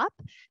backdrop.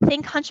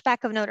 Think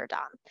Hunchback of Notre Dame.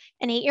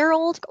 An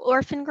 8-year-old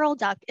orphan girl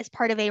duck is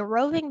part of a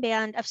roving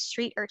band of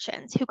street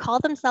urchins who call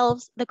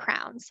themselves the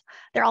Crowns.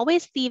 They're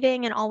always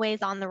thieving and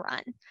always on the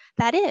run.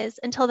 That is,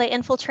 until they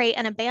infiltrate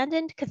an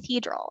abandoned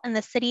cathedral in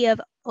the city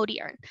of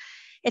Odiern.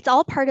 It's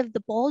all part of the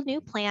bold new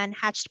plan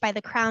hatched by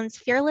the Crown's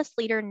fearless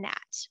leader, Nat.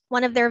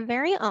 One of their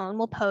very own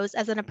will pose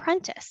as an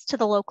apprentice to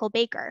the local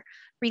baker,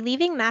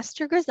 relieving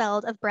Master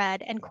Griseld of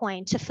bread and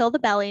coin to fill the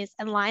bellies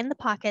and line the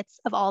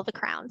pockets of all the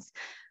Crowns.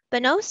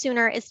 But no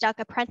sooner is Duck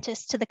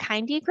apprenticed to the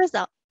kindly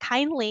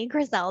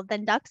Griseld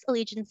than Duck's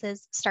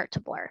allegiances start to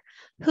blur.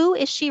 Who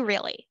is she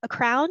really, a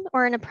Crown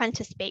or an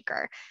apprentice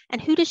baker?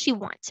 And who does she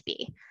want to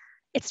be?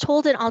 It's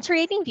told in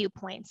alternating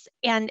viewpoints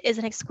and is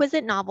an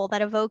exquisite novel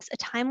that evokes a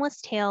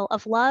timeless tale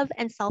of love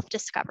and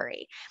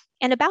self-discovery.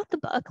 And about the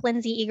book,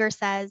 Lindsay Eager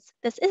says,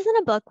 "This isn't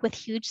a book with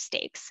huge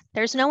stakes.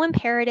 There's no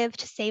imperative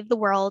to save the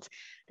world.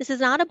 This is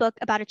not a book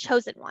about a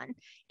chosen one.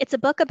 It's a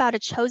book about a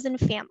chosen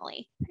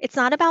family. It's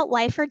not about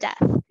life or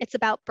death. It's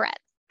about bread,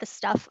 the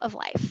stuff of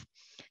life."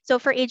 So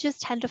for ages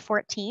 10 to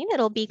 14,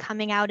 it'll be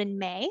coming out in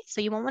May,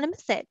 so you won't want to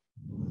miss it.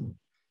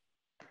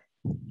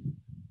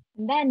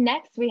 And then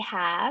next we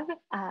have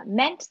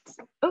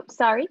oops,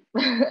 sorry,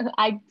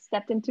 I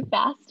stepped in too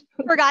fast.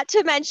 Forgot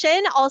to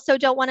mention, also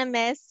don't want to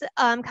miss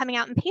coming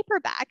out in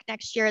paperback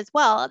next year as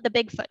well, the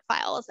Bigfoot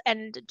Files.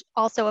 And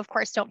also, of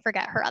course, don't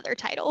forget her other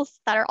titles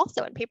that are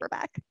also in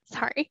paperback.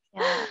 Sorry.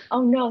 Yeah.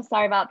 Oh no,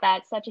 sorry about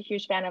that. Such a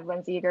huge fan of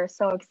Lindsay Eager.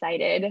 So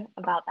excited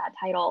about that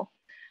title.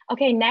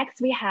 Okay,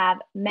 next we have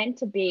Meant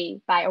to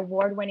Be by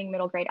award-winning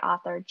middle grade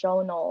author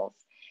Joe Knowles.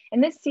 In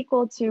this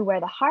sequel to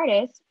Where the Heart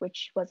Is,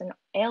 which was an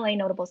ALA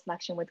notable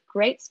selection with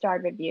great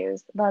starred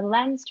reviews, the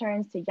lens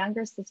turns to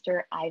younger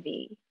sister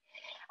Ivy.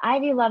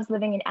 Ivy loves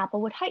living in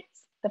Applewood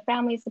Heights. The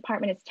family's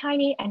apartment is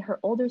tiny, and her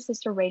older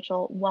sister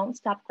Rachel won't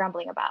stop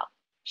grumbling about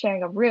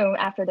sharing a room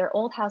after their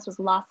old house was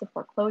lost to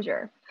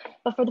foreclosure.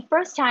 But for the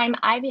first time,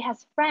 Ivy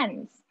has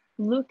friends.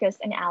 Lucas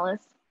and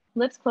Alice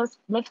lives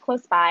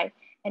close by,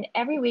 and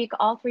every week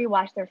all three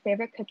watch their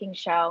favorite cooking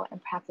show and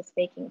practice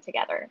baking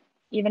together,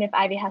 even if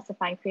Ivy has to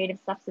find creative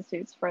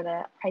substitutes for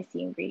the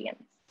pricey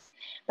ingredients.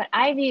 But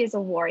Ivy is a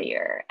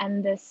warrior,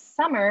 and this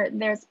summer,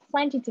 there's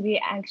plenty to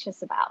be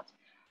anxious about.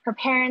 Her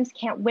parents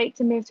can't wait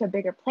to move to a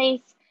bigger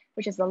place,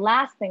 which is the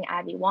last thing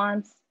Ivy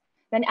wants.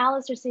 Then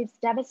Alice receives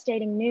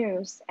devastating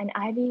news, and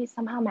Ivy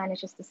somehow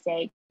manages to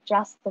say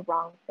just the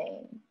wrong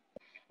thing.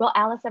 Will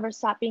Alice ever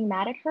stop being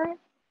mad at her?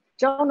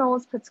 Joe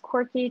Knowles puts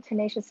quirky,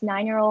 tenacious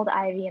 9-year-old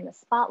Ivy in the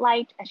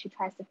spotlight as she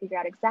tries to figure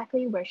out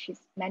exactly where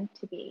she's meant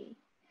to be.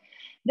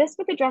 This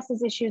book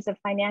addresses issues of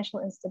financial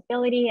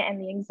instability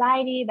and the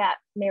anxiety that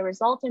may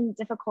result in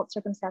difficult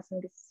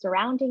circumstances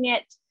surrounding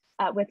it,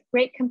 with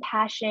great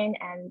compassion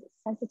and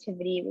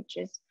sensitivity, which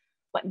is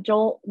what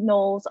Joe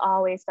Knowles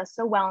always does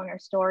so well in her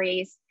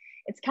stories.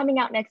 It's coming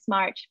out next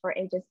March for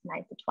ages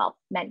 9 to 12,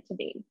 Meant to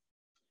Be.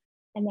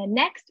 And then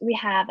next we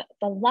have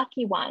The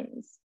Lucky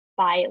Ones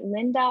by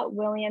Linda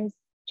Williams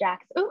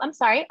Jackson. Oh, I'm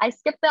sorry, I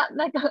skipped that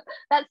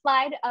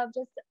slide of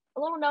just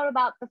a little note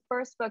about the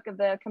first book of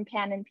the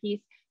companion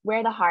piece,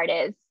 Where the Heart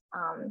Is.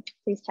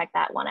 Please check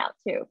that one out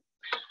too.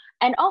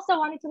 And also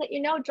wanted to let you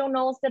know, Joe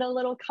Knowles did a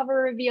little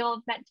cover reveal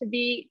of Meant to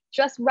Be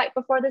just right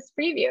before this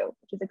preview,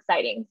 which is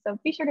exciting. So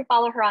be sure to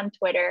follow her on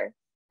Twitter.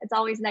 It's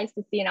always nice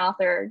to see an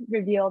author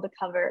reveal the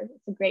cover.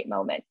 It's a great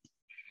moment.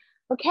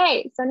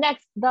 Okay, so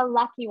next, The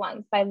Lucky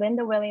Ones by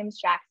Linda Williams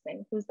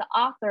Jackson, who's the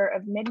author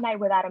of Midnight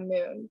Without a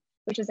Moon,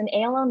 which is an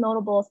ALA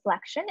notable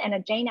selection and a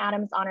Jane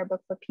Addams Honor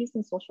Book for Peace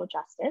and Social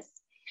Justice.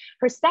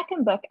 Her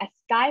second book, A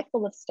Sky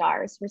Full of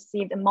Stars,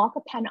 received a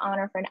Malka Penn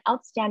Honor for an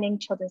outstanding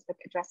children's book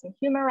addressing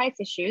human rights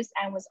issues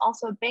and was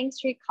also a Bank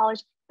Street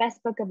College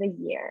Best Book of the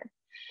Year.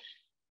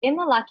 In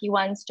The Lucky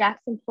Ones,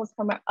 Jackson pulls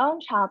from her own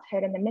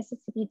childhood in the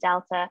Mississippi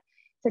Delta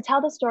to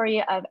tell the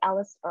story of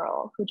Ellis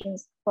Earl, who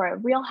dreams for a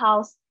real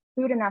house,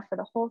 food enough for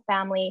the whole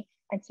family,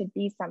 and to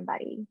be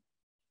somebody.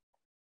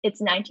 It's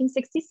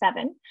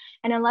 1967,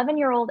 and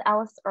 11-year-old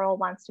Ellis Earl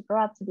wants to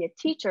grow up to be a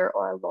teacher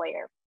or a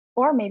lawyer,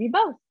 or maybe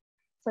both,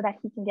 so that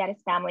he can get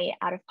his family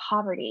out of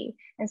poverty.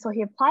 And so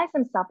he applies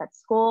himself at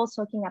school,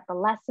 soaking up the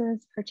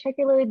lessons,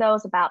 particularly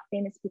those about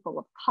famous people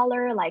of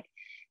color like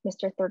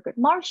Mr. Thurgood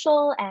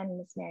Marshall and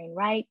Miss Marian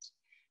Wright,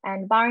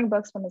 and borrowing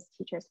books from his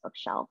teacher's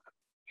bookshelf.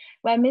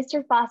 When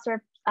Mr.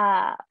 Foster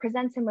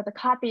presents him with a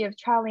copy of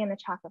Charlie and the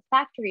Chocolate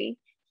Factory,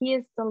 he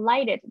is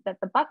delighted that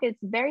the Buckets'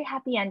 very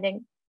happy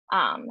ending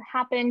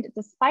happened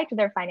despite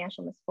their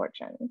financial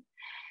misfortune.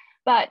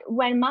 But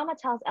when Mama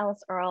tells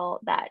Ellis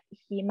Earl that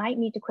he might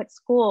need to quit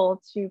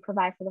school to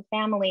provide for the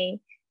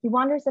family, he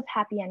wonders if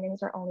happy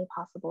endings are only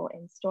possible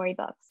in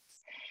storybooks.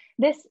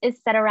 This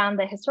is set around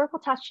the historical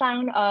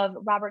touchdown of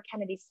Robert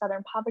Kennedy's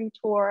Southern Poverty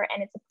Tour,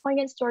 and it's a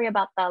poignant story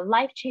about the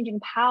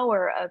life-changing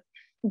power of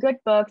good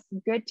books,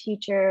 good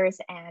teachers,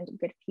 and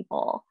good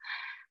people.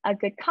 A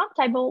good comp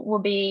title will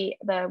be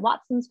The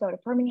Watsons Go to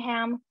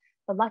Birmingham.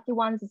 The Lucky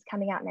Ones is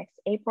coming out next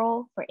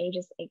April for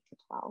ages 8 to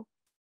 12.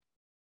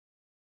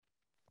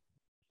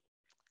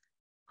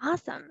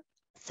 Awesome.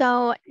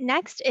 So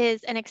next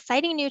is an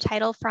exciting new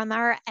title from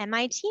our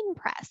MIT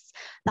Press,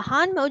 the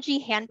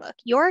Hanmoji Handbook,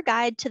 Your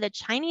Guide to the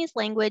Chinese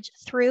Language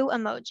Through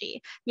Emoji.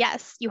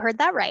 Yes, you heard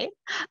that right.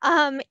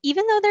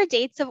 Even though their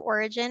dates of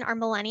origin are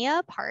millennia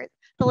apart,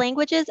 the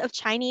languages of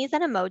Chinese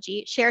and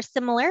emoji share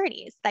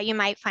similarities that you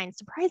might find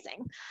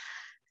surprising.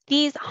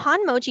 These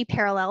Hanmoji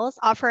parallels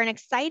offer an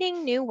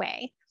exciting new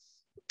way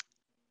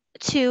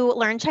to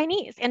learn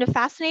Chinese and a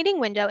fascinating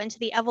window into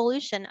the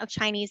evolution of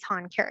Chinese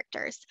Han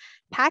characters.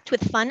 Packed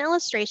with fun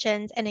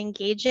illustrations and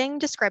engaging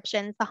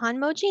descriptions, the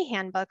Hanmoji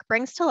Handbook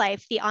brings to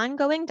life the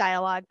ongoing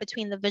dialogue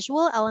between the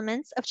visual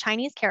elements of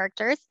Chinese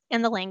characters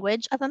and the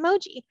language of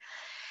emoji.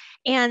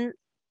 And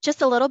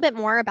just a little bit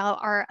more about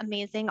our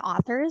amazing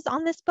authors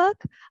on this book.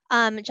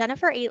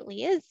 Jennifer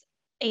Aitley is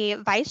a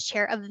vice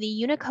chair of the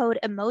Unicode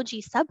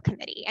Emoji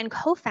Subcommittee and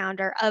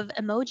co-founder of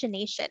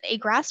Emogination, a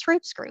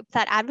grassroots group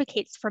that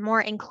advocates for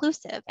more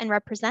inclusive and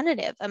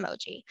representative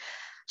emoji.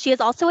 She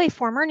is also a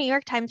former New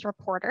York Times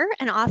reporter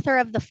and author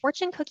of the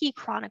Fortune Cookie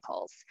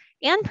Chronicles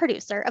and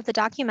producer of the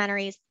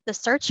documentaries The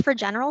Search for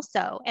General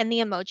So and The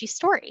Emoji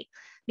Story,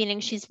 meaning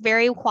she's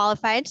very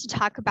qualified to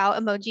talk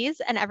about emojis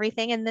and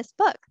everything in this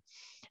book.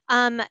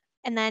 And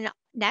then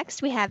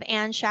Next, we have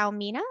Anne Xiao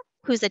Mina,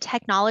 who's a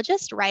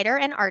technologist, writer,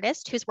 and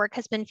artist whose work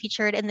has been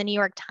featured in the New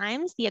York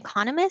Times, The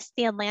Economist,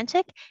 The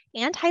Atlantic,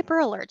 and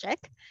Hyperallergic.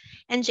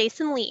 And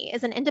Jason Lee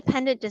is an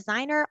independent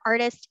designer,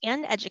 artist,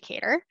 and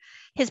educator.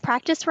 His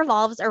practice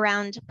revolves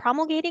around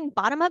promulgating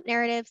bottom-up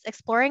narratives,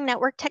 exploring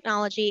network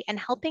technology, and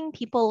helping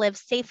people live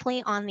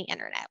safely on the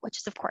internet, which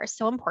is, of course,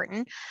 so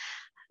important.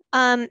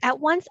 At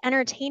once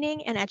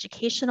entertaining and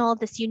educational,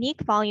 this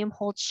unique volume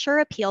holds sure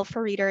appeal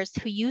for readers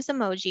who use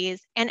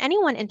emojis and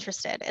anyone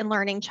interested in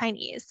learning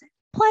Chinese,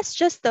 plus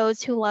just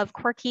those who love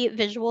quirky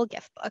visual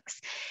gift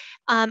books.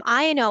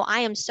 I know I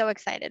am so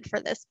excited for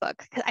this book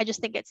because I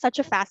just think it's such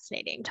a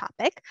fascinating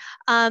topic.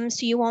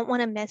 So you won't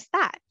want to miss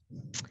that.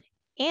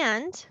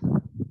 And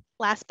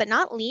last but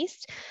not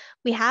least,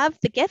 we have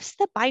The Gifts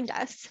That Bind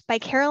Us by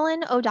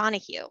Carolyn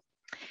O'Donoghue,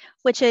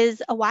 which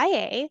is a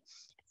YA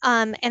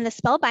and the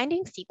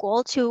spellbinding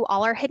sequel to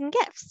All Our Hidden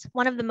Gifts,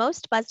 one of the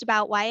most buzzed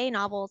about YA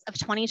novels of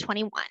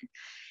 2021.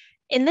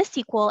 In this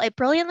sequel, it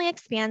brilliantly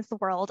expands the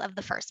world of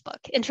the first book,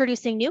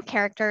 introducing new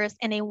characters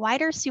in a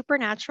wider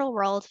supernatural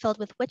world filled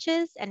with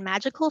witches and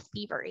magical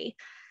thievery.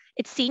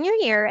 It's senior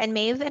year, and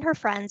Maeve and her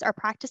friends are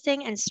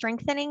practicing and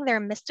strengthening their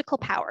mystical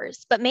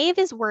powers, but Maeve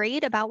is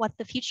worried about what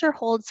the future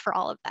holds for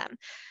all of them.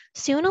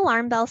 Soon,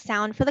 alarm bells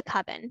sound for the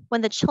coven when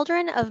the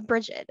Children of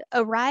Brigid,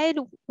 a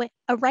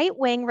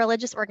right-wing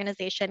religious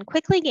organization,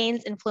 quickly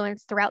gains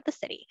influence throughout the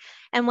city,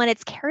 and when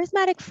its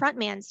charismatic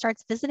frontman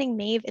starts visiting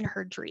Maeve in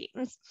her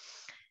dreams.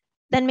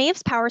 Then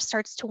Maeve's power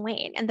starts to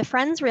wane, and the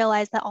friends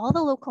realize that all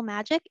the local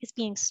magic is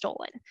being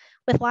stolen.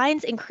 With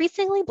lines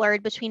increasingly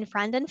blurred between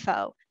friend and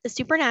foe, the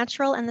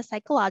supernatural and the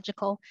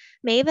psychological,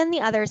 Maeve and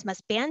the others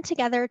must band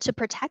together to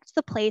protect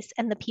the place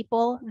and the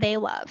people they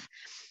love.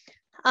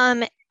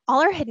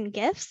 All Our Hidden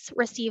Gifts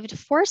received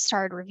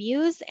 4-starred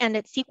reviews, and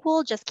its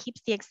sequel just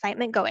keeps the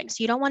excitement going. So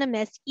you don't want to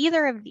miss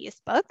either of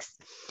these books.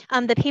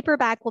 The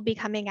paperback will be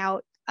coming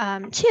out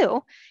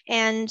too.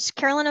 And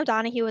Carolyn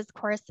O'Donoghue is, of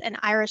course, an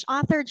Irish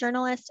author,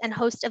 journalist, and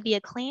host of the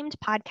acclaimed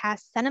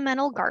podcast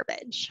Sentimental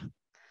Garbage.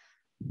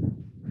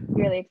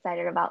 Really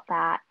excited about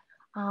that.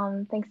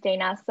 Thanks,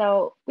 Dana.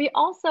 So we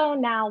also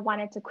now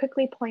wanted to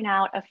quickly point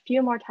out a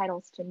few more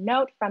titles to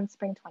note from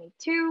Spring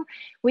 22.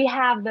 We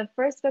have the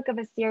first book of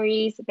a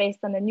series based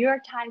on the New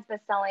York Times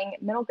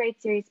bestselling middle grade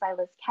series by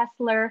Liz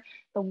Kessler,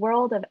 The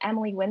World of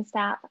Emily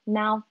Winstapp,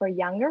 now for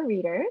younger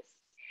readers.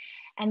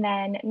 And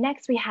then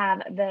next we have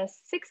the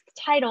 6th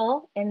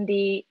title in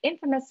the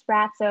infamous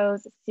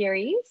Ratzos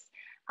series,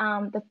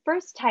 the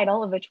first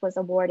title of which was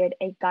awarded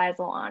a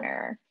Geisel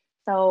Honor.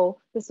 So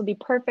this will be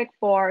perfect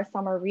for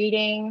summer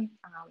reading,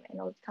 and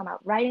it'll come out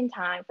right in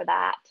time for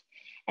that.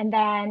 And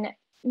then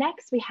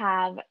next we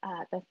have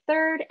the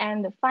 3rd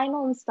and the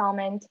final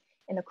installment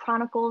in the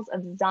Chronicles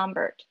of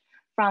Zombert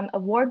from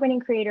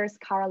award-winning creators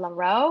Cara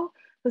LaRoe,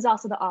 who's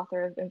also the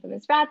author of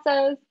Infamous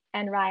Ratzos,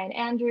 and Ryan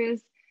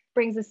Andrews,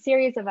 brings a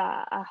series of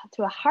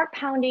to a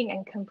heart-pounding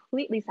and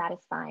completely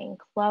satisfying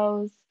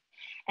close.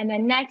 And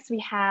then next we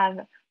have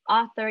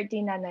author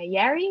Dina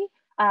Nayeri,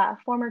 a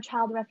former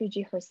child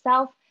refugee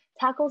herself,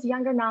 tackles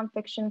younger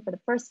nonfiction for the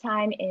first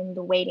time in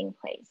The Waiting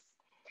Place.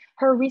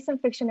 Her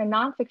recent fiction and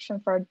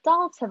nonfiction for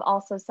adults have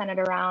also centered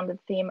around the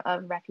theme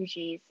of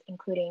refugees,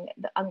 including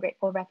The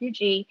Ungrateful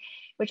Refugee,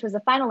 which was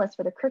a finalist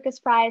for the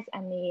Kirkus Prize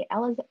and the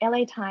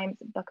LA Times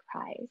Book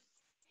Prize.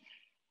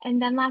 And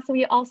then lastly,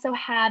 we also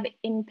have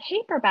in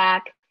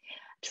paperback,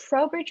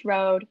 Trowbridge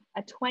Road,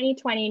 a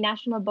 2020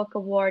 National Book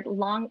Award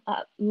long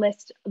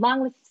list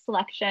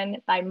selection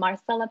by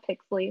Marcella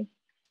Pixley,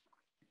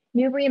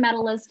 Newbery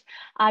medalist,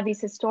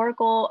 Avi's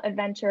historical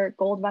adventure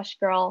Gold Rush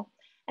Girl,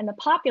 and the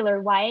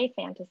popular YA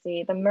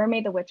fantasy, The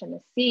Mermaid, the Witch, and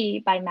the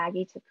Sea by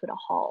Maggie Takuta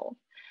Hall.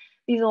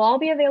 These will all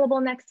be available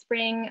next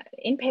spring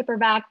in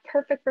paperback,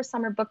 perfect for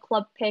summer book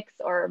club picks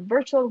or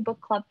virtual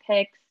book club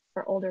picks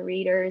for older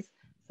readers.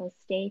 So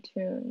stay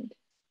tuned.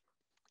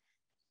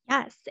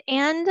 Yes,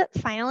 and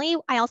finally,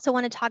 I also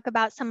want to talk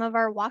about some of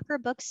our Walker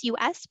Books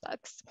US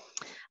books.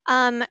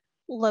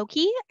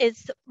 Loki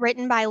is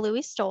written by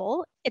Louis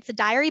Stoll. It's a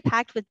diary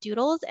packed with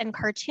doodles and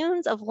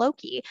cartoons of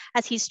Loki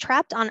as he's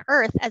trapped on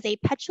Earth as a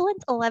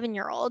petulant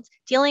 11-year-old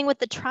dealing with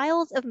the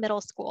trials of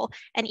middle school.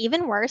 And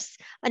even worse,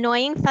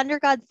 annoying thunder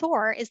god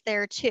Thor is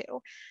there too.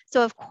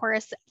 So of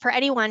course, for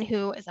anyone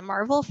who is a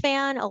Marvel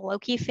fan, a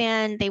Loki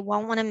fan, they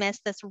won't want to miss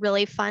this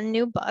really fun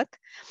new book.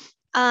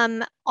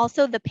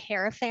 Also, The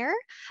Pear Affair,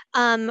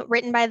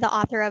 written by the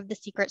author of The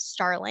Secret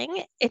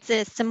Starling. It's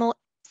a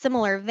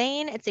similar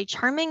vein. It's a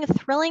charming,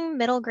 thrilling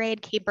middle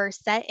grade caper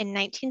set in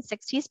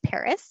 1960s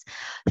Paris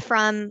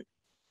from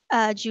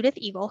Judith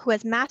Eagle, who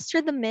has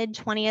mastered the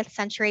mid-20th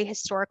century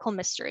historical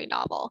mystery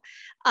novel.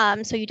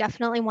 So you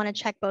definitely want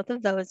to check both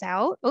of those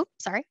out. Oops,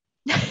 sorry.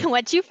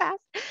 Went too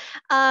fast.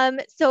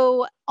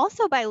 So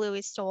also by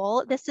Louis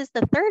Stoll, this is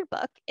the 3rd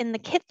book in the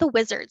Kit the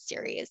Wizard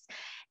series.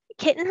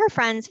 Kit and her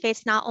friends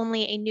face not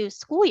only a new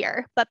school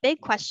year, but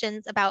big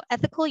questions about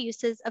ethical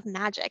uses of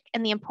magic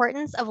and the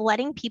importance of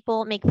letting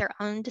people make their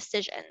own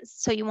decisions.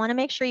 So you want to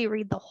make sure you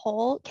read the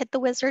whole Kit the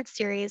Wizard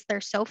series.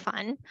 They're so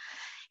fun.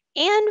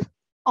 And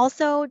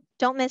Also,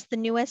 don't miss the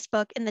newest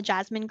book in the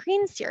Jasmine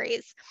Green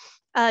series,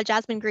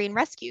 Jasmine Green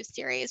Rescue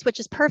series, which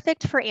is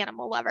perfect for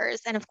animal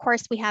lovers. And of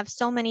course, we have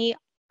so many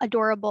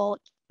adorable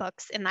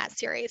books in that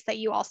series that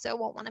you also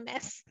won't want to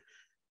miss.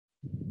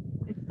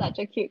 It's such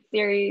a cute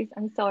series.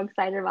 I'm so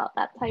excited about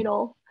that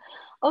title.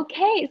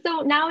 Okay,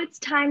 so now it's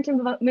time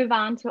to move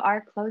on to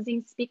our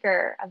closing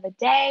speaker of the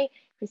day,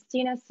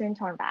 Christina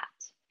Soontornvat.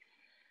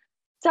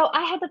 So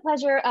I had the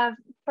pleasure of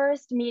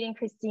first meeting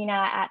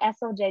Christina at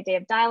SLJ Day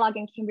of Dialogue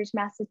in Cambridge,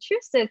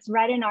 Massachusetts,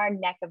 right in our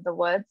neck of the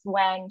woods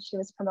when she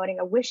was promoting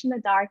A Wish in the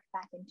Dark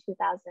back in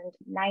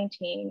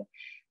 2019.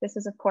 This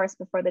was, of course,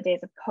 before the days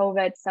of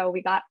COVID. So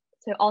we got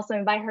to also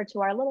invite her to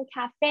our little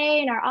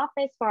cafe in our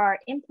office for our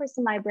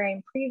in-person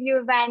librarian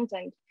preview event.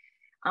 And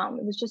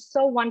it was just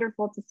so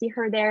wonderful to see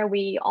her there.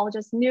 We all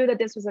just knew that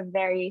this was a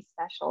very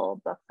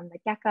special book from the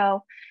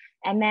get-go.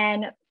 And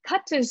then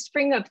cut to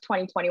spring of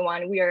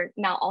 2021, we are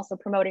now also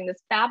promoting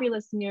this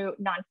fabulous new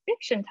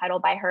nonfiction title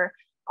by her,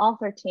 All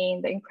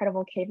 13, The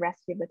Incredible Cave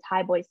Rescue of the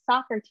Thai Boys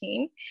Soccer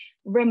Team,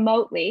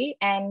 remotely.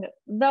 And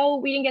though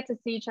we didn't get to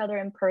see each other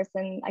in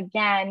person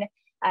again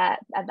at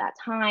that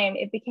time,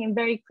 it became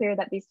very clear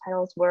that these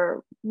titles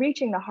were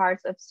reaching the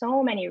hearts of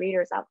so many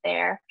readers out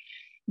there,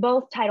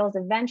 both titles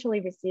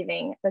eventually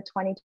receiving the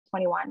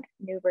 2021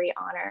 Newbery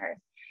Honors.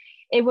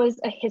 It was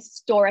a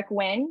historic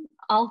win.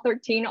 All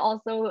 13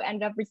 also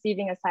ended up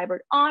receiving a Cybert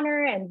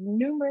Honor and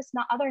numerous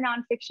other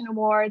nonfiction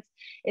awards.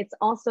 It's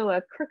also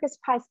a Kirkus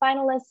Prize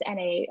finalist and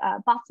a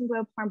Boston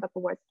Globe Farm Book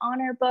Awards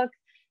honor book.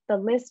 The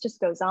list just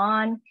goes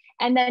on.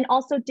 And then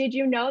also, did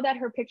you know that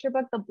her picture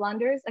book, The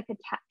Blunders, A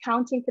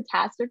Counting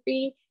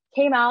Catastrophe,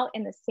 came out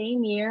in the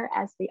same year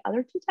as the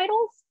other two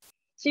titles?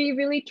 She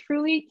really,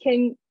 truly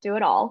can do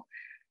it all.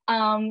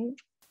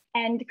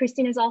 And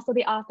Christina is also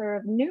the author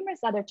of numerous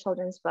other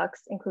children's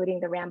books, including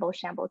The Rambo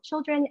Shambo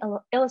Children,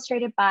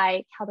 illustrated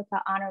by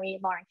Caldecott honoree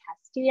Lauren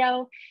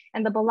Castillo,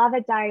 and the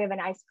beloved Diary of an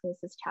Ice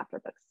Princess chapter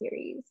book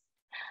series.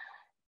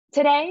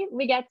 Today,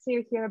 we get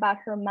to hear about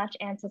her much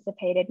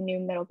anticipated new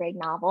middle grade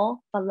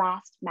novel, The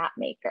Last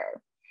Mapmaker.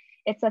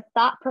 It's a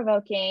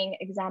thought-provoking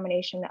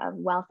examination of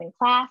wealth and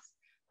class,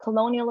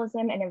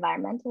 colonialism and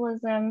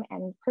environmentalism,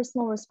 and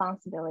personal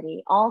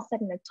responsibility, all set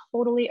in a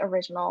totally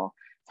original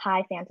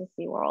Thai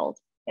fantasy world.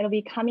 It'll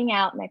be coming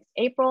out next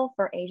April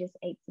for ages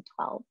 8 to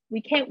 12.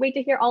 We can't wait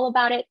to hear all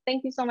about it.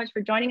 Thank you so much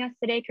for joining us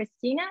today,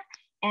 Christina,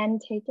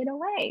 and take it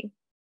away.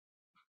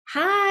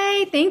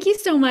 Hi, thank you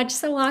so much,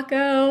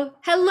 Sawako.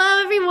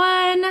 Hello,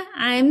 everyone.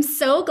 I'm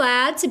so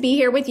glad to be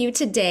here with you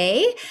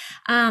today,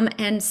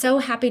 and so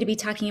happy to be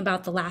talking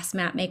about The Last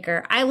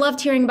Mapmaker. I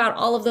loved hearing about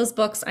all of those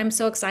books. I'm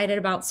so excited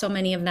about so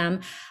many of them,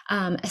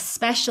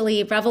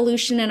 especially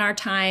Revolution in Our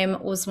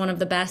Time was one of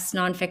the best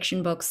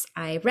nonfiction books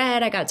I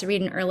read. I got to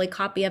read an early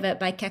copy of it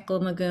by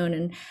Kekla Magoon,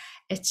 and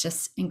it's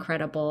just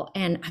incredible.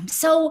 And I'm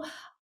so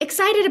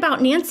excited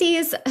about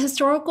Nancy's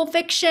historical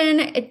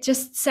fiction. It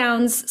just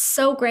sounds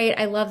so great.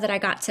 I love that I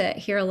got to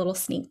hear a little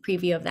sneak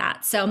preview of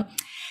that. So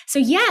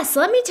yes,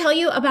 let me tell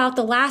you about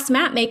The Last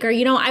Mapmaker.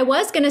 You know, I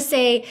was going to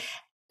say,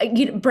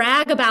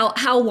 brag about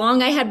how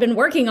long I had been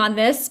working on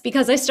this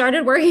because I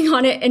started working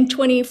on it in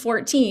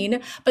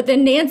 2014, but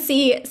then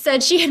Nancy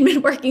said she had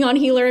been working on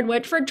Healer and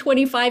Witch for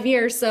 25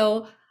 years.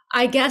 So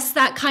I guess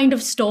that kind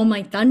of stole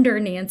my thunder,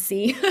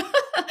 Nancy.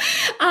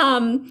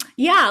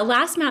 Yeah,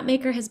 Last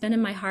Mapmaker has been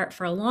in my heart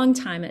for a long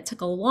time. It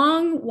took a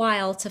long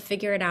while to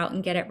figure it out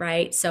and get it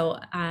right. So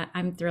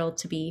I'm thrilled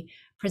to be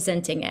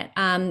presenting it.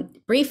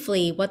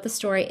 Briefly, what the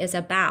story is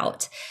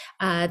about.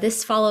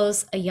 This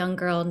follows a young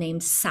girl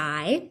named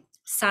Sai.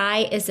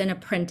 Sai is an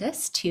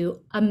apprentice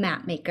to a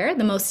mapmaker,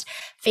 the most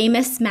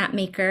famous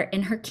mapmaker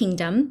in her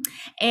kingdom.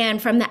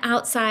 And from the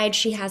outside,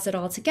 she has it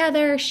all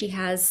together.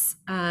 She's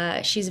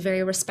a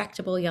very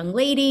respectable young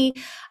lady.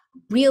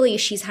 Really,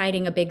 she's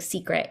hiding a big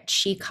secret.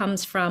 She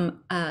comes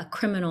from a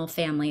criminal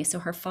family. So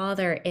her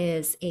father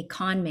is a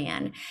con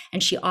man,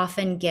 and she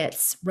often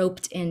gets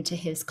roped into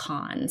his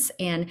cons.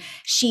 And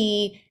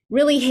she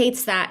really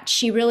hates that.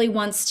 She really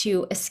wants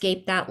to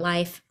escape that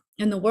life.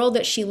 In the world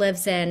that she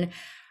lives in,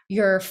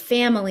 your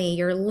family,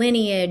 your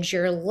lineage,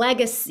 your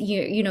legacy,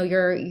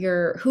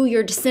 your who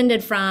you're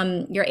descended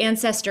from, your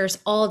ancestors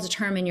all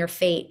determine your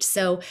fate.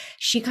 So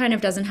she kind of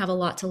doesn't have a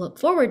lot to look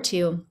forward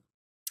to.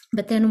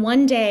 But then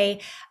one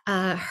day,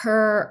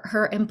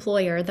 her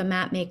employer, the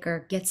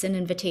mapmaker, gets an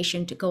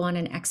invitation to go on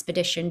an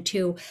expedition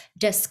to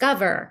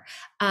discover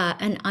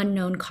an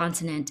unknown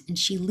continent, and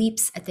she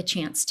leaps at the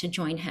chance to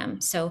join him.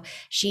 So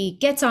she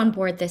gets on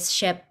board this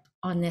ship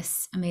on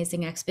this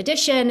amazing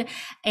expedition,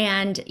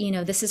 and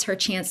this is her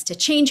chance to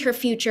change her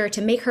future,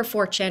 to make her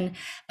fortune.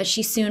 But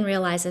she soon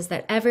realizes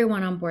that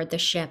everyone on board the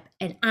ship,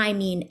 and I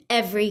mean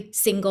every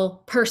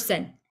single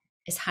person,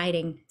 is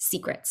hiding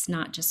secrets,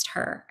 not just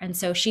her. And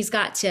so she's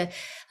got to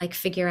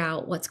figure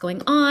out what's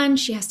going on.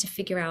 She has to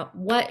figure out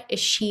what is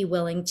she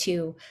willing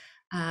to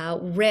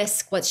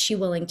risk, what's she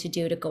willing to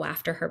do to go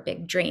after her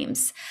big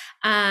dreams.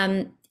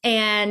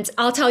 And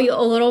I'll tell you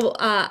a little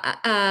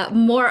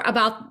more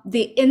about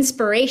the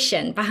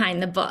inspiration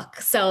behind the book.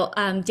 So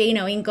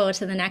Dano, you can go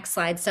to the next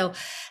slide. So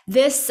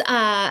this,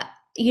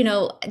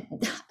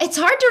 it's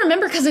hard to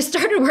remember because I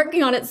started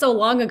working on it so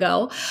long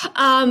ago,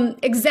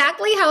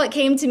 exactly how it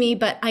came to me.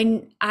 But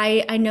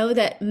I know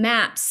that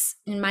maps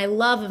and my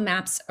love of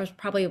maps are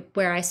probably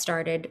why I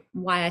started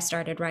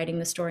writing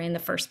the story in the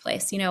first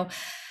place.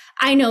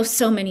 I know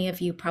so many of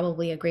you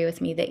probably agree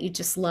with me that you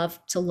just love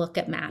to look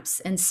at maps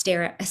and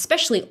stare at,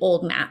 especially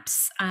old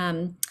maps.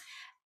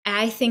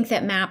 I think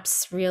that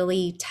maps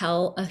really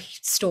tell a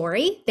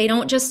story. They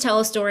don't just tell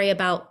a story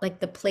about like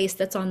the place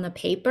that's on the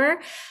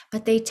paper,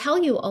 but they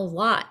tell you a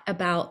lot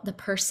about the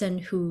person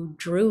who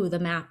drew the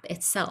map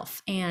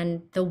itself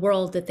and the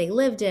world that they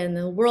lived in,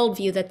 the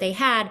worldview that they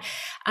had.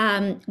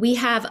 We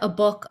have a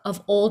book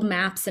of old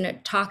maps, and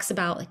it talks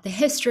about like the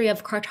history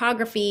of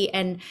cartography.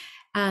 And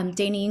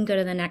Dana, you can go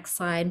to the next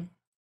slide.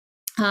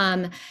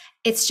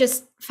 It's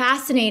just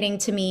fascinating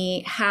to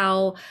me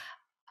how,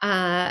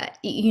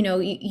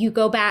 you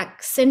go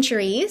back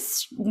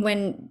centuries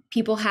when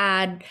people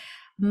had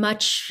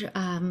much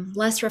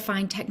less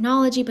refined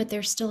technology, but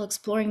they're still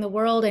exploring the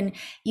world. And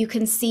you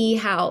can see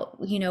how,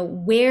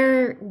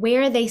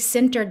 where they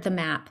centered the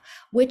map,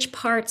 which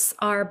parts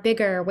are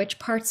bigger, which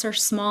parts are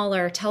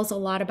smaller, tells a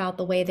lot about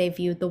the way they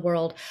viewed the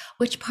world,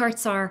 which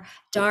parts are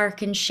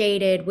dark and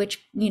shaded,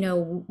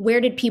 where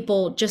did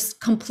people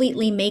just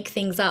completely make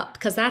things up?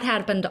 Because that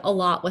happened a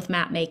lot with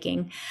map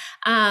making.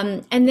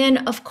 And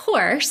then, of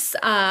course,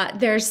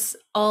 there's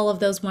all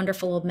of those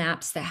wonderful old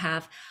maps that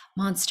have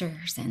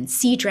monsters and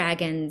sea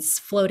dragons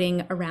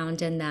floating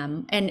around in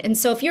them. And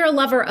so if you're a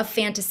lover of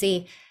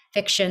fantasy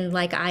fiction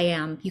like I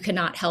am, you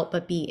cannot help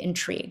but be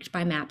intrigued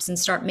by maps and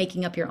start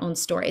making up your own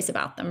stories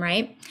about them,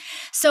 right?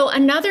 So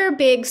another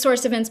big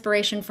source of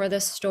inspiration for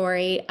this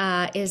story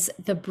is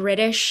the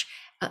British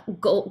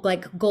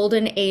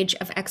golden age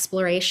of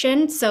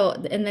exploration. So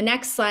in the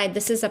next slide,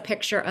 this is a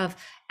picture of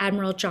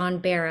Admiral John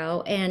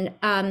Barrow. And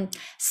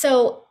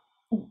so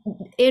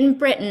in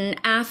Britain,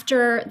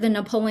 after the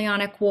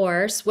Napoleonic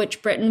Wars,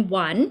 which Britain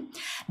won,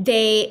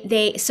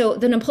 so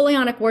the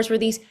Napoleonic Wars were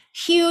these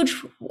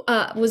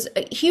was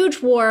a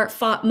huge war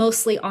fought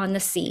mostly on the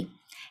sea.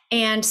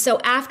 And so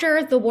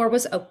after the war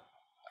was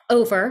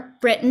over,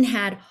 Britain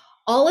had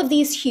all of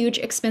these huge,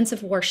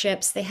 expensive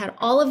warships. They had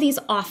all of these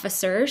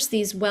officers,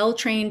 these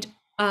well-trained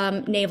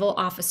naval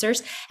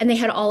officers, and they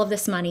had all of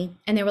this money,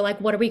 and they were like,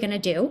 what are we going to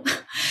do?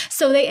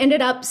 So they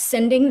ended up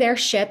sending their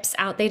ships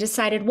out. They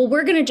decided, well,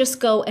 we're going to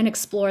just go and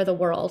explore the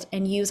world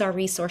and use our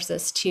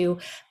resources to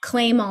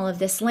claim all of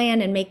this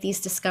land and make these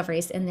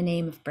discoveries in the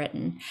name of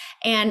Britain.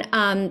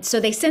 And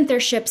so they sent their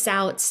ships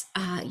out,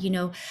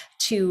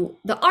 to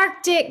the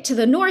Arctic, to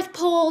the North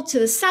Pole, to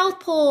the South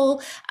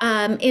Pole,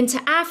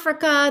 into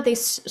Africa. They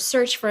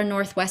searched for a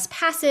Northwest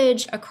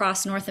Passage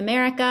across North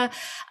America.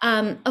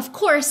 Of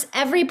course,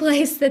 every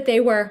place that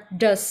they were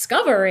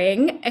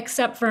discovering,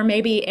 except for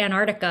maybe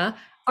Antarctica,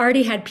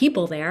 already had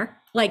people there.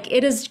 Like,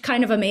 it is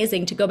kind of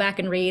amazing to go back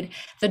and read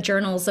the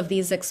journals of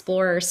these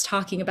explorers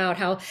talking about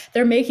how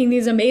they're making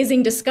these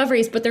amazing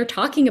discoveries, but they're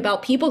talking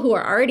about people who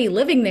are already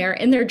living there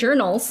in their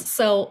journals.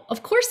 So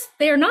of course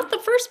they are not the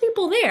first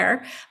people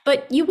there,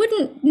 but you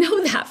wouldn't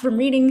know that from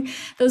reading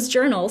those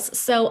journals.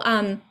 So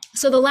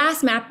the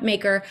Last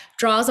Mapmaker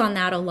draws on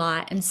that a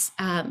lot.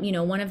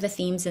 And one of the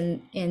themes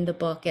in the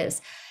book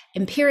is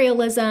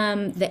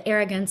imperialism, the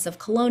arrogance of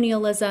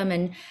colonialism,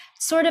 and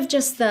sort of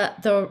just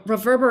the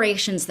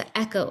reverberations, the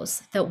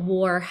echoes that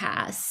war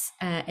has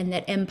and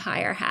that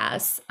empire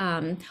has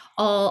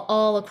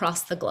all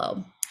across the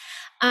globe.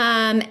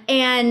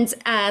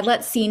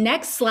 Let's see,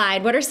 next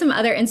slide. What are some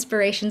other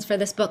inspirations for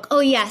this book? Oh,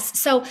 yes.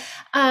 So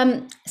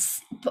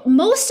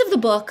most of the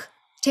book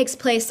takes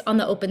place on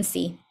the open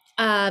sea.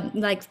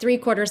 Like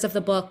 3/4 of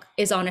the book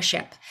is on a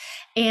ship.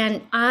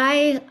 And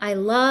I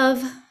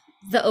love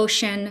the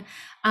ocean.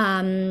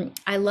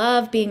 I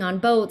love being on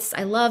boats.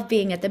 I love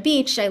being at the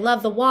beach. I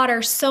love the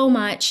water so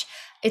much.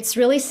 It's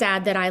really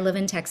sad that I live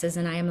in Texas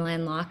and I am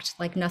landlocked.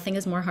 Like, nothing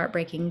is more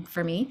heartbreaking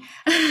for me.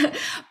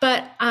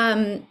 But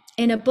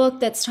in a book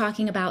that's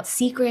talking about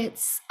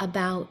secrets,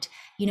 about,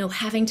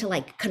 having to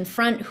like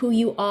confront who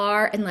you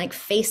are and like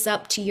face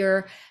up to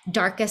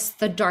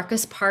the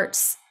darkest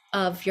parts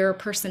of your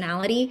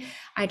personality,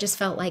 I just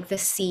felt like the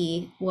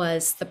sea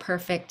was the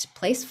perfect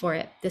place for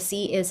it. The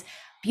sea is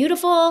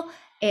beautiful.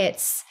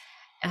 It's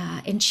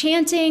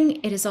enchanting.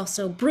 It is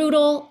also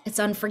brutal. It's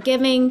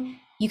unforgiving.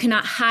 You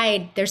cannot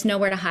hide. There's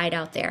nowhere to hide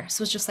out there.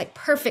 So it's just like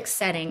perfect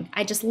setting.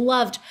 I just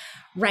loved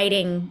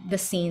writing the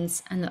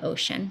scenes in the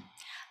ocean.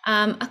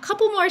 A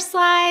couple more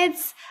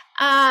slides.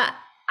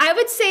 I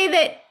would say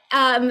that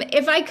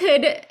if I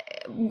could,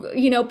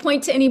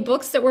 point to any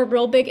books that were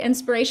real big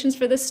inspirations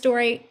for this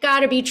story,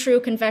 gotta be True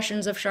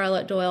Confessions of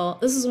Charlotte Doyle.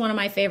 This is one of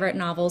my favorite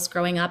novels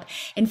growing up.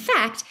 In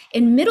fact,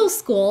 in middle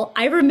school,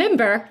 I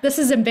remember, this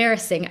is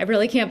embarrassing, I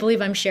really can't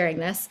believe I'm sharing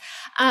this.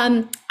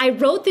 I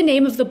wrote the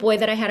name of the boy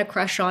that I had a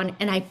crush on,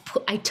 and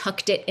I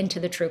tucked it into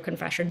the True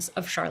Confessions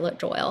of Charlotte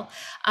Doyle.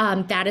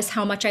 That is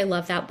how much I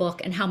love that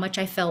book and how much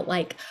I felt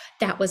like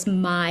that was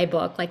my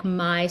book, like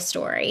my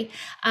story.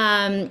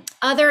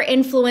 Other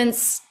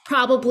influence,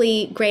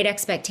 probably Great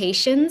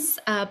Expectations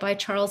by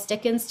Charles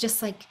Dickens,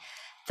 just like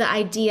the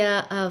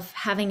idea of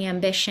having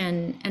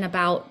ambition and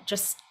about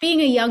just being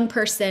a young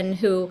person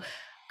who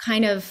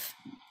kind of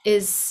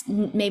is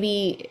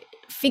maybe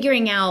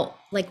figuring out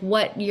like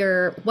what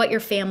your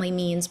family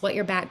means, what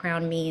your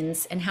background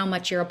means, and how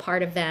much you're a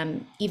part of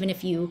them, even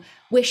if you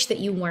wish that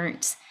you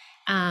weren't,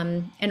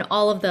 and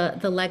all of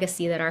the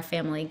legacy that our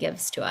family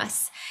gives to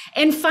us.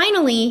 And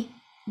finally,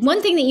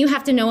 one thing that you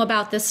have to know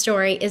about this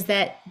story is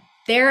that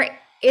there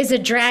is a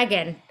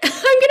dragon. I'm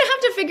gonna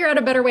have to figure out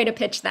a better way to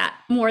pitch that,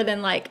 more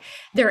than like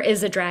there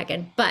is a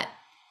dragon, but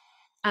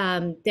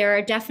there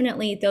are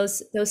definitely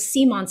those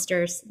sea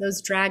monsters,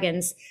 those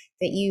dragons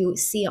that you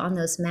see on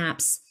those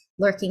maps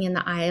lurking in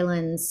the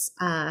islands.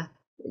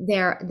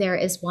 There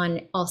is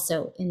one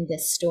also in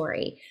this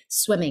story,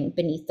 swimming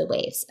beneath the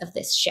waves of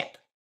this ship.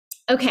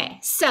 Okay,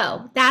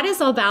 so that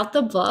is about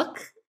the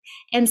book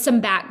and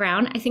some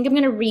background. I think I'm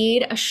going to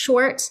read a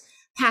short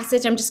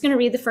passage. I'm just going to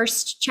read the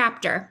first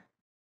chapter,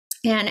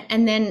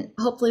 and then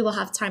hopefully we'll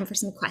have time for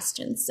some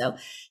questions. So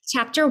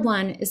chapter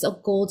 1 is A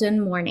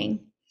Golden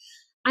Morning.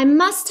 I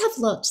must have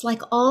looked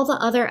like all the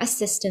other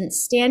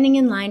assistants standing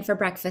in line for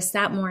breakfast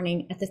that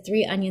morning at the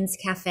Three Onions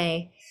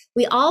Cafe.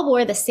 We all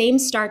wore the same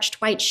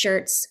starched white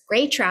shirts,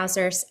 gray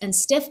trousers, and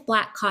stiff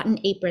black cotton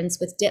aprons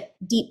with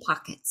deep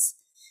pockets.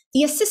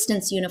 The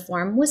assistant's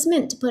uniform was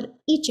meant to put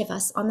each of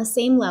us on the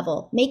same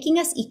level, making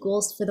us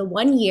equals for the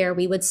 1 year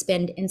we would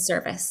spend in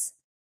service.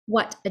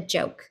 What a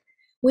joke.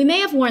 We may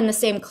have worn the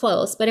same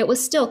clothes, but it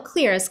was still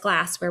clear as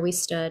glass where we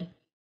stood.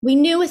 We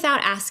knew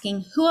without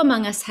asking who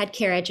among us had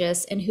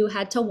carriages and who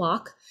had to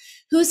walk,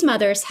 whose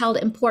mothers held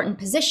important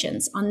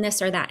positions on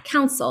this or that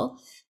council,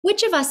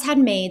 which of us had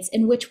maids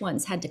and which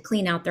ones had to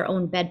clean out their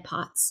own bed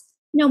pots.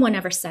 No one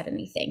ever said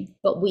anything,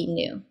 but we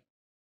knew.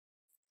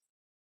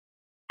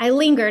 I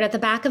lingered at the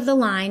back of the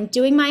line,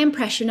 doing my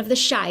impression of the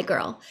shy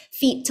girl,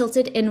 feet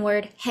tilted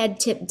inward, head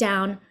tipped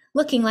down,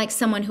 looking like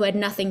someone who had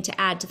nothing to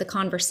add to the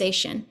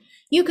conversation.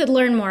 You could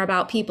learn more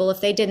about people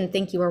if they didn't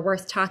think you were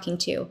worth talking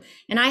to,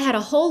 and I had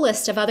a whole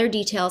list of other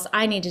details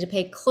I needed to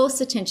pay close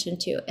attention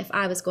to if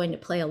I was going to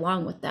play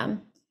along with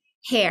them.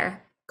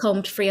 Hair,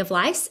 combed free of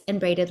lice and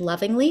braided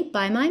lovingly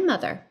by my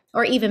mother,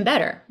 or even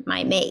better,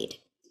 my maid.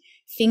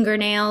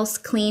 Fingernails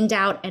cleaned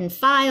out and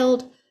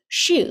filed.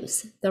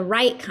 Shoes, the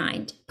right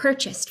kind,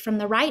 purchased from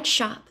the right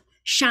shop,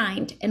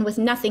 shined and with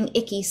nothing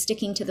icky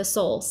sticking to the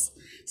soles.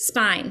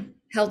 Spine,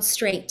 held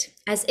straight,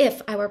 as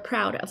if I were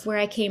proud of where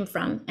I came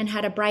from and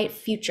had a bright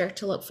future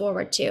to look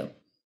forward to.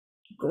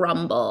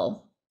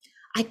 Grumble.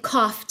 I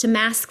coughed to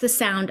mask the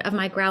sound of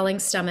my growling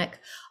stomach.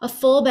 A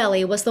full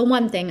belly was the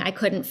one thing I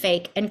couldn't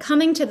fake, and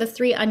coming to the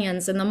Three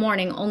Onions in the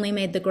morning only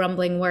made the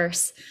grumbling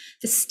worse.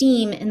 The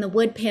steam in the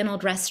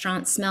wood-paneled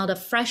restaurant smelled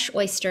of fresh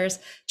oysters,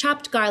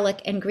 chopped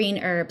garlic, and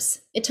green herbs.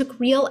 It took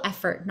real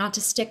effort not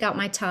to stick out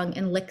my tongue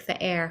and lick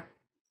the air.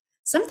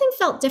 Something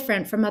felt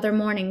different from other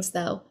mornings,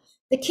 though.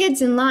 The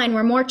kids in line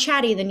were more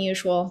chatty than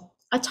usual.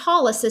 A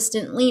tall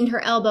assistant leaned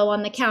her elbow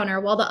on the counter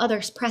while the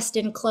others pressed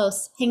in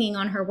close, hanging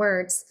on her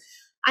words.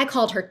 I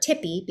called her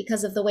Tippy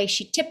because of the way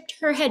she tipped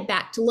her head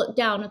back to look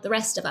down at the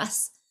rest of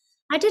us.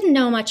 I didn't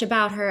know much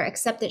about her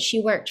except that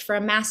she worked for a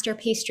master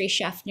pastry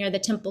chef near the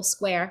Temple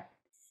Square.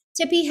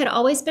 Tippy had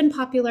always been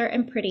popular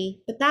and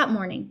pretty, but that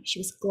morning she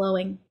was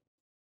glowing.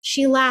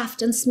 She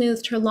laughed and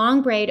smoothed her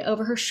long braid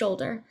over her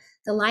shoulder.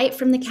 The light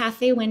from the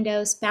cafe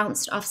windows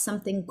bounced off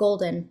something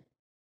golden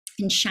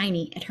and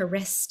shiny at her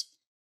wrist.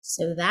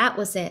 So that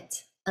was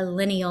it, a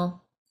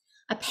lineal.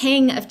 A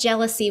pang of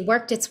jealousy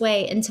worked its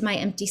way into my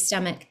empty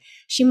stomach.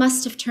 She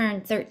must have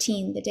turned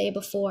 13 the day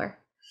before.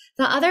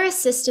 The other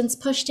assistants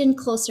pushed in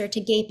closer to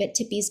gape at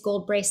Tippy's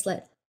gold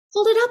bracelet.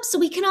 "Hold it up so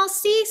we can all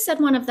see," said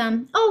one of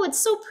them. "Oh, it's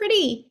so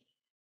pretty."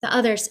 The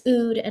others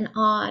oohed and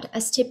awed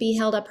as Tippy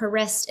held up her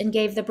wrist and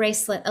gave the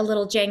bracelet a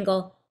little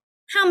jangle.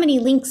 "How many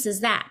links is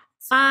that?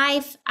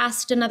 5?"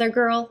 asked another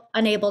girl,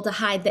 unable to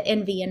hide the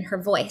envy in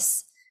her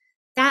voice.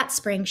 That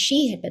spring,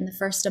 she had been the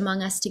first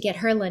among us to get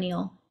her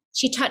lineal.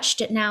 She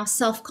touched it now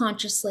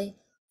self-consciously,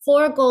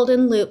 4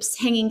 golden loops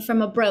hanging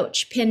from a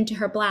brooch pinned to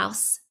her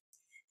blouse.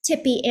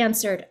 Tippy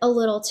answered a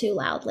little too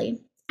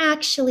loudly.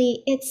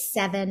 "Actually, it's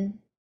 7.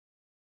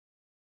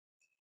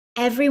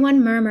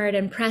 Everyone murmured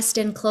and pressed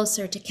in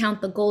closer to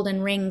count the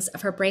golden rings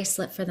of her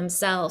bracelet for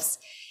themselves.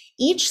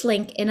 Each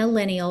link in a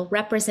lineal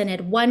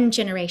represented one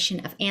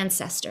generation of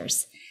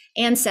ancestors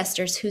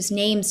whose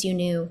names you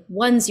knew,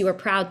 ones you were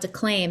proud to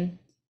claim.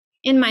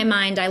 In my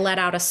mind, I let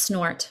out a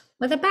snort.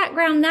 With a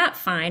background that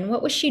fine,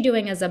 what was she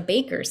doing as a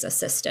baker's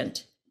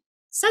assistant?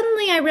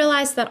 Suddenly, I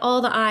realized that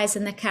all the eyes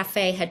in the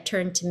cafe had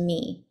turned to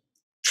me.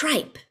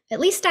 Tripe! At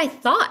least I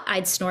thought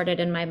I'd snorted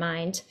in my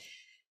mind.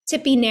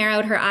 Tippy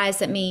narrowed her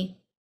eyes at me.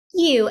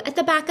 "You, at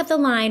the back of the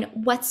line,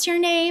 what's your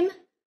name?"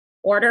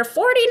 "Order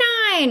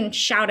 49,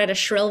 shouted a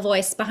shrill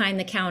voice behind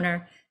the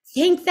counter.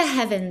 Thank the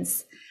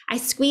heavens. I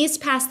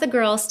squeezed past the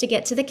girls to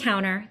get to the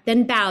counter,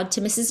 then bowed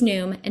to Mrs.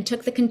 Noom and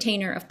took the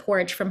container of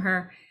porridge from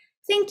her.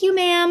 Thank you,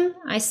 ma'am,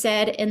 I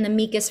said in the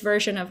meekest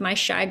version of my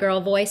shy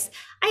girl voice.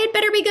 I had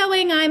better be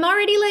going. I'm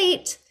already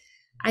late.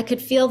 I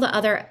could feel the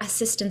other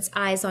assistants'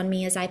 eyes on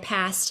me as I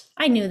passed.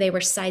 I knew they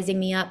were sizing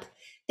me up.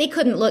 They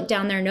couldn't look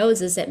down their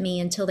noses at me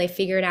until they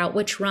figured out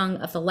which rung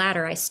of the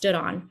ladder I stood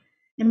on.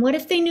 And what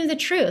if they knew the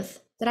truth,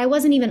 that I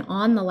wasn't even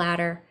on the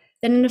ladder?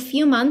 That in a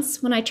few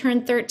months, when I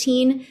turned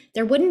 13,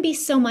 there wouldn't be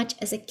so much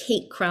as a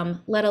cake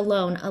crumb, let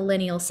alone a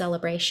lineal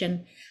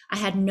celebration. I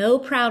had no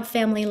proud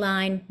family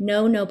line,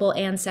 no noble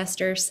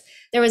ancestors.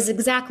 There was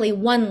exactly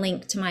one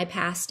link to my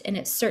past, and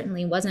it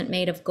certainly wasn't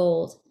made of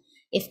gold.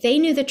 If they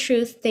knew the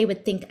truth, they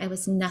would think I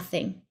was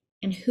nothing,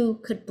 and who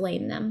could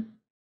blame them?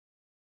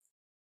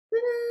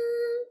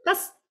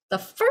 That's the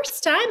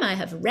first time I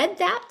have read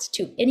that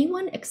to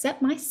anyone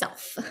except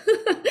myself.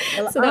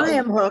 Well, so I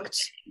am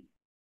hooked.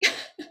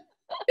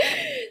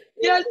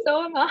 Yeah,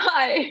 so am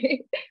I.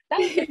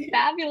 That's a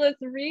fabulous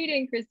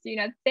reading,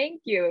 Christina.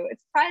 Thank you.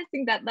 It's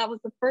surprising that that was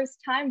the first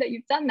time that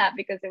you've done that,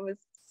 because it was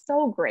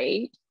so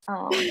great.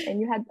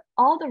 And you had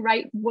all the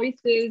right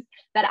voices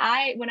that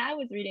when I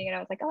was reading it, I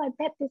was like, oh, I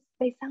bet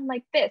they sound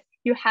like this.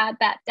 You had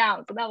that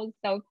down. So that was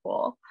so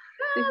cool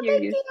to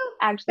hear you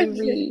actually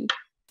read.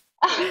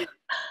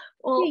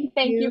 Well,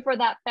 thank you for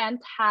that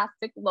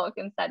fantastic look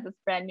inside this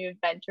brand new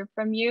adventure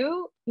from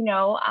you. You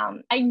know,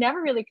 I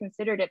never really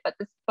considered it, but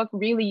this book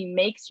really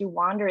makes you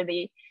wonder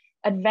the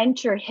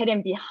adventure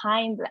hidden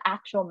behind the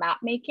actual map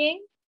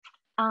making.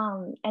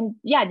 And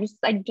yeah,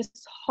 I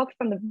just hooked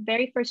from the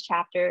very first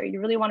chapter. You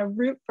really want to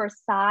root for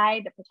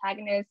Sai, the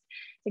protagonist,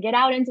 to get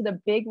out into the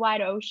big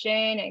wide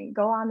ocean and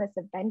go on this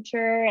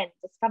adventure and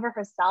discover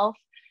herself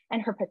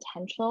and her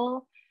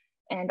potential.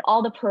 And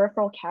all the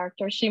peripheral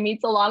characters she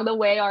meets along the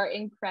way are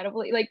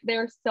incredibly, like,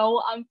 they're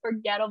so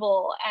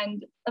unforgettable.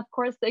 And of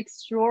course, the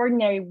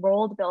extraordinary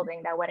world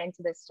building that went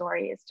into this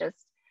story is just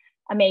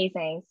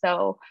amazing.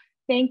 So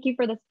thank you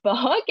for this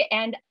book.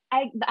 And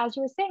as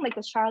you were saying, like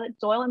the Charlotte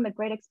Doyle and the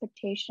Great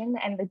Expectation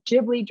and the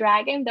Ghibli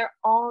Dragon, they're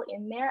all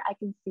in there. I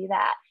can see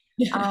that.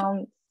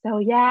 So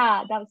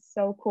yeah, that was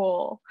so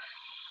cool.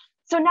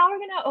 So now we're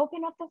going to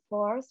open up the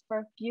floors for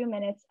a few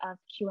minutes of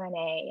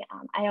Q&A.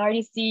 I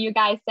already see you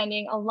guys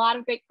sending a lot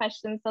of great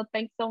questions, so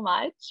thanks so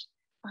much.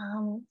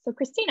 So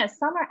Christina,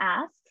 Summer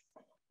asks,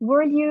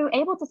 were you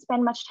able to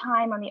spend much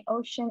time on the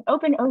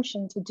open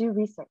ocean to do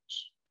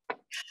research?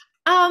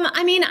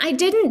 I mean, I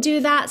didn't do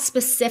that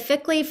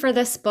specifically for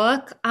this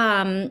book.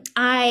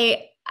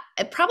 I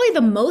probably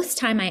the most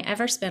time I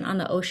ever spent on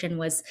the ocean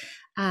was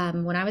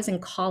when I was in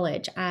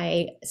college.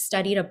 I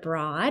studied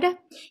abroad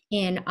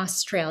in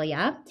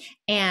Australia,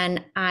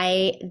 and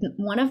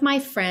one of my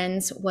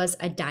friends was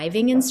a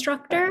diving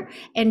instructor,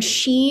 and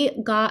she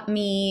got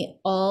me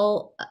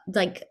all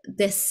like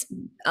this,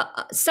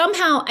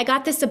 somehow I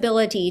got this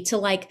ability to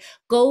like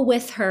go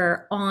with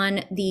her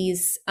on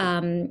these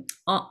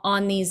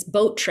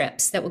boat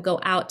trips that would go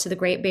out to the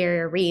Great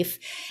Barrier Reef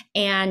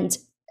and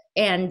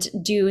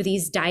do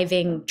these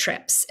diving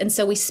trips. And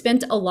so we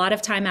spent a lot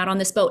of time out on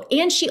this boat.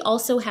 And she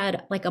also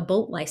had like a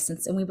boat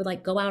license, and we would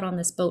like go out on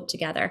this boat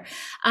together.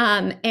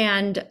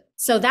 And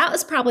so that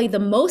was probably the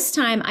most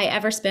time I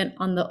ever spent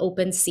on the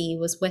open sea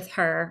was with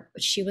her.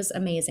 She was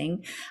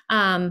amazing.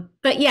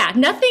 But yeah,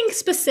 nothing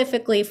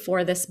specifically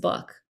for this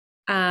book.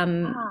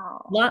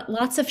 Wow.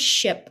 Lots of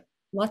ship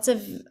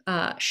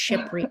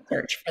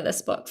research for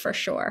this book for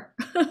sure.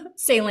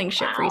 Sailing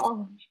ship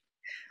research.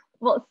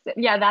 Well,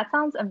 yeah, that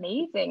sounds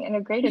amazing and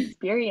a great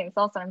experience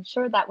also. I'm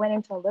sure that went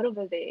into a little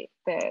bit of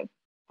the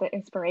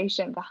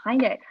inspiration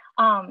behind it.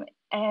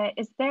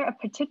 Is there a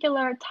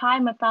particular Thai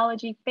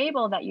mythology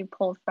fable that you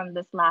pulled from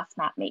this Last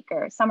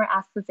Mapmaker? Summer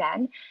asks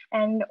again,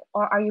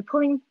 or are you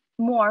pulling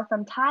more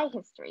from Thai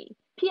history?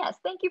 P.S.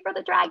 Thank you for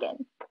the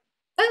dragon.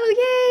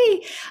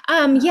 Oh,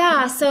 yay.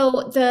 Yeah,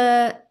 so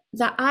the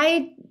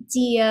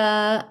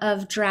idea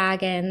of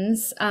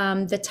dragons,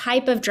 the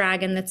type of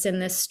dragon that's in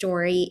this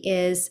story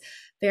is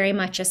very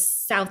much a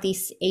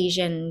Southeast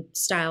Asian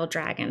style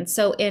dragon.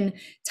 So in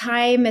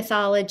Thai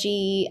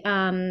mythology,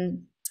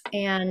 and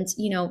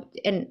you know,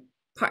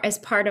 as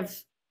part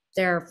of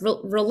their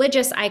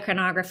religious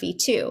iconography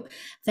too,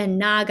 the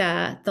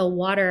Naga, the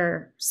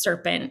water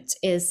serpent,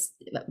 is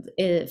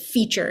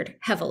featured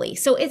heavily.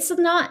 So it's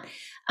not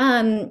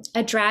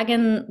a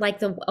dragon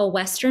like a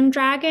Western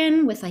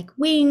dragon with like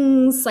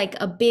wings, like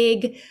a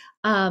big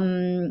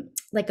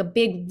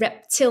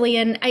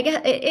reptilian. I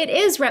guess it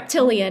is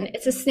reptilian.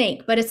 It's a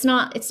snake, but it's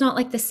not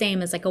like the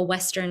same as like a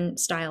Western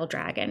style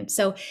dragon.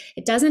 So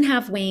it doesn't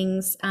have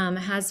wings. It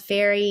has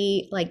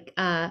very like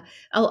a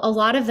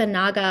lot of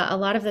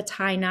the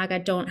Thai Naga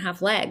don't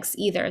have legs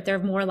either. They're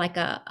more like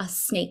a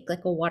snake,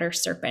 like a water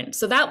serpent.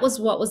 So that was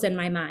what was in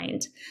my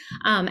mind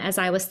as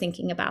I was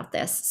thinking about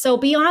this. So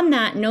beyond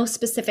that, no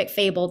specific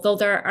fable, though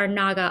there are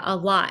Naga a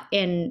lot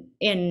in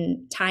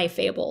Thai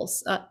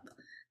fables,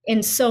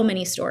 in so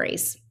many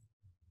stories.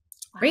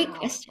 Great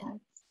question.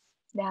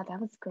 Yeah,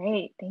 that was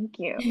great. Thank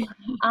you.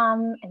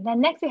 And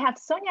then next we have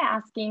Sonia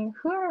asking,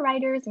 who are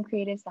writers and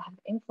creatives that have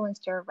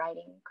influenced your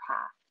writing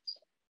craft?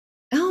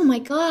 Oh my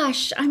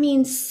gosh. I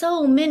mean,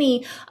 so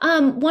many.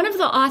 One of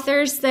the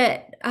authors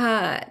that,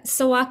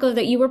 Sawako,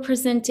 that you were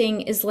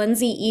presenting is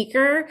Lindsay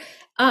Eager.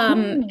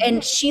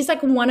 And she's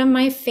like one of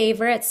my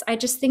favorites. I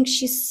just think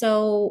she's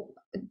so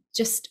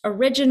just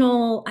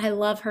original. I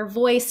love her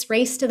voice.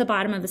 Race to the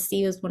Bottom of the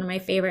Sea was one of my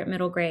favorite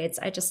middle grades.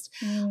 I just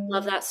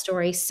love that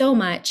story so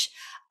much.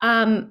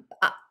 I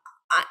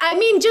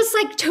mean, just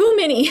like too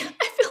many.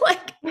 I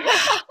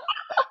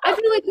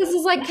feel like this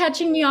is like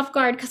catching me off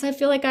guard because I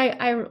feel like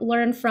I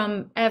learn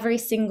from every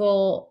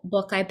single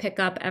book I pick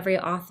up, every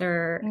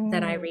author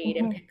that I read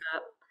and pick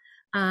up.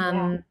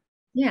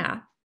 Yeah.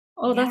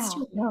 Oh, that's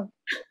true. No,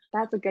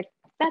 that's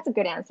a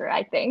good answer,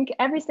 I think.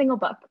 Every single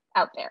book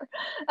out there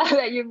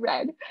that you've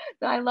read.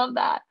 So I love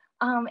that.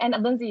 And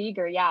Lindsay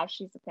Eager, yeah,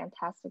 she's a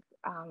fantastic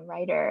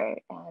writer,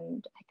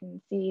 and I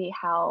can see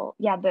how,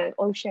 the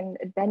ocean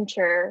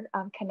adventure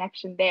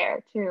connection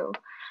there too.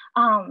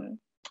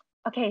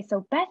 Okay,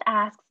 so Beth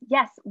asks,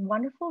 yes,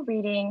 wonderful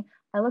reading.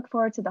 I look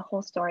forward to the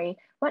whole story.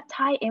 What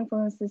Thai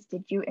influences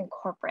did you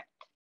incorporate?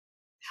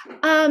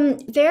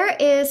 There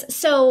is,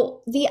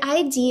 so the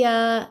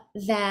idea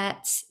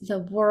that the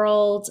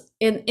world,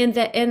 in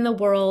the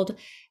world,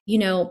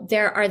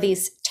 there are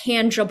these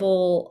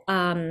tangible,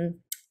 oh,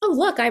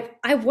 look,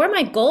 I wore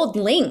my gold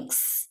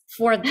links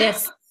for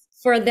this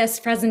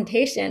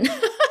presentation.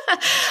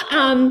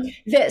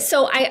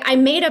 So I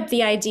made up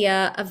the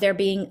idea of there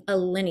being a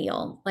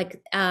lineal, like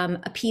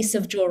a piece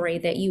of jewelry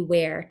that you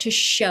wear to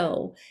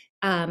show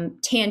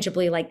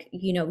tangibly, like,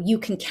 you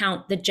can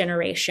count the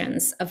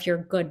generations of your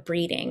good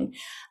breeding.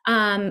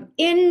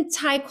 In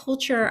Thai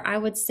culture, I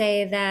would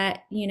say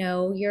that,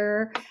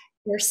 your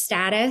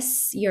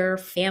status, your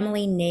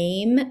family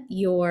name,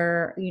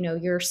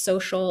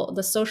 the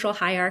social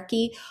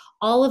hierarchy,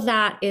 all of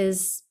that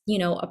is,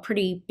 a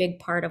pretty big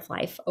part of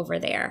life over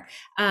there,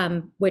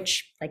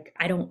 which, like,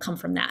 I don't come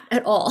from that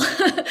at all.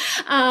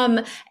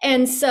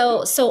 And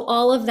so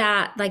all of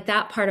that, like,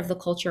 that part of the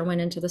culture went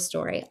into the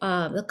story.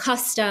 The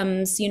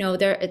customs,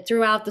 there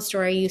throughout the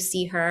story, you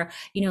see her,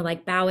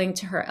 like bowing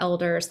to her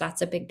elders.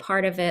 That's a big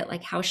part of it,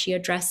 like how she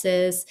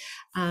addresses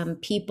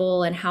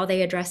people and how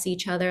they address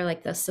each other,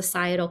 like the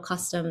societal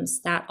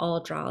customs, that all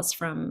draws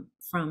from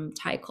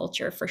Thai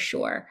culture for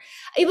sure.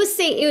 It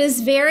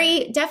was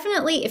very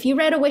definitely, if you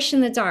read A Wish in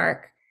the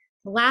Dark,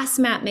 Last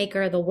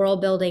Mapmaker, the world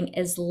building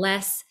is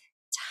less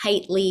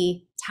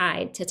tightly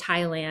tied to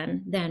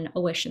Thailand than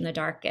A Wish in the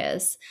Dark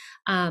is.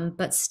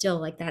 But still,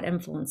 like, that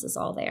influence is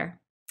all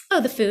there.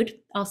 Oh, the food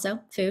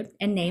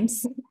and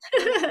names.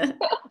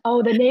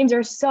 Oh, the names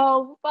are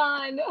so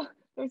fun.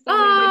 There's so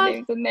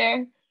many good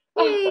names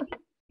in there.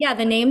 Yeah,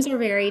 the names are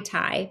very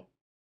Thai.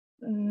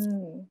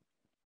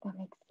 That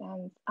makes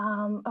sense.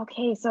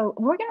 Okay, so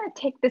we're gonna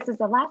take this as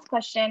the last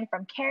question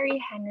from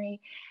Carrie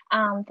Henry.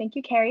 Thank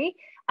you, Carrie.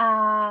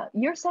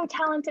 You're so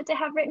talented to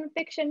have written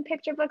fiction,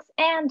 picture books,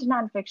 and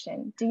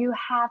nonfiction. Do you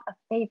have a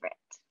favorite?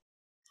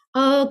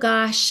 Oh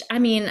gosh, I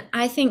mean,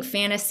 I think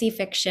fantasy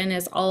fiction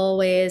is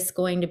always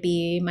going to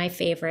be my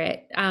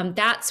favorite.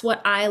 That's what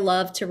I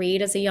love to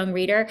read as a young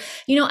reader.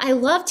 I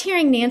loved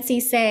hearing Nancy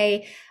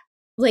say,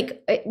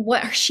 like,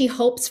 what she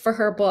hopes for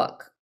her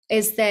book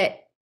is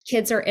that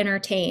kids are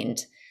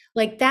entertained.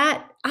 Like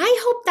that, I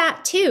hope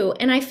that too.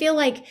 And I feel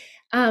like,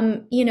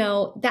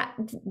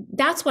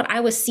 that's what I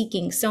was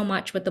seeking so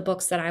much with the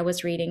books that I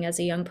was reading as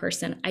a young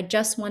person. I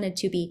just wanted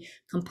to be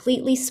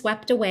completely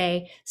swept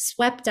away,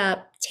 swept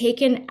up,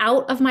 taken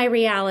out of my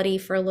reality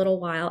for a little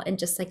while, and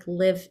just like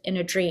live in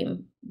a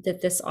dream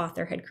that this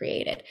author had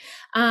created.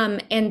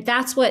 And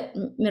that's what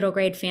middle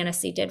grade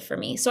fantasy did for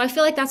me. So I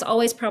feel like that's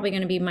always probably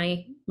going to be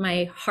my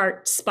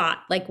heart spot,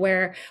 like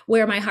where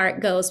my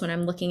heart goes when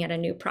I'm looking at a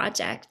new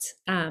project.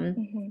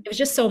 It was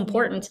just so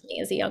important to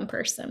me as a young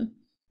person.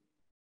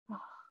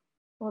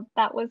 Well,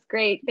 that was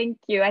great. Thank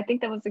you. I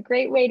think that was a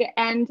great way to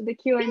end the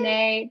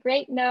Q&A.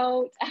 Great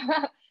note.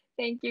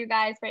 Thank you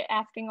guys for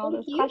asking all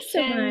those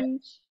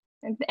questions.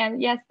 So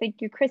and yes, thank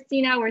you,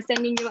 Christina. We're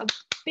sending you a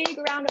big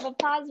round of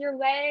applause your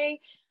way.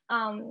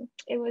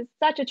 It was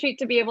such a treat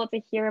to be able to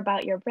hear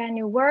about your brand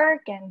new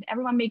work, and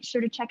everyone make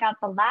sure to check out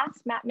The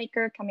Last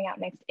Mapmaker coming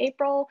out next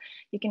April.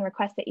 You can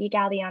request the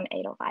eGalley on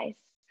Edelweiss.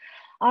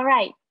 All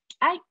right,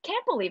 I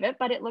can't believe it,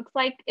 but it looks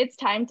like it's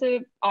time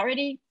to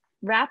already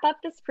wrap up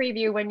this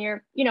preview. When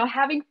you're,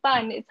 having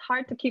fun, it's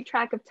hard to keep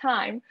track of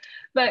time.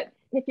 But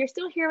if you're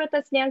still here with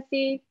us,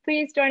 Nancy,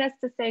 please join us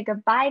to say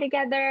goodbye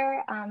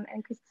together.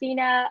 And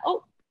Christina,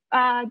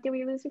 did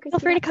we lose you, Christina? Feel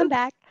free to come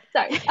back.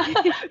 Sorry,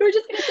 we're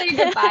just gonna say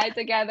goodbye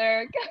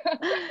together.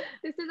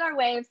 This is our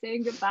way of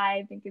saying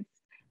goodbye. I think it's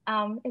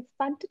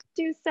fun to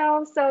do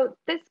so. So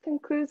this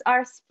concludes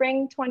our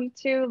Spring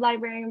 22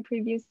 Librarian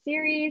Preview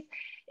Series.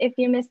 If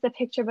you missed the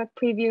picture book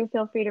preview,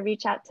 feel free to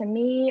reach out to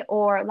me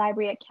or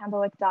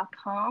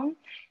library@candlewick.com,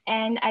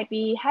 and I'd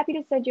be happy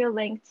to send you a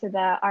link to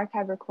the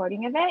archive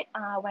recording of it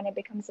when it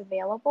becomes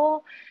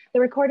available. The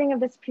recording of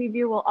this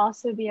preview will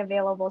also be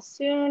available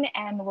soon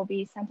and will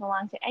be sent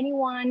along to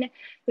anyone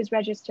who's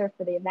registered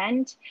for the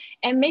event.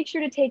 And make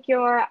sure to take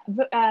your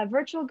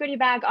virtual goodie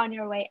bag on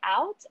your way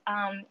out.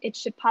 It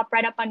should pop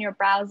right up on your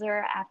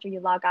browser after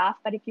you log off,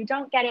 but if you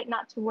don't get it,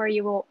 not to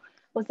worry, we'll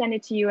send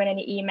it to you in an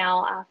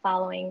email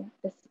following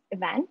this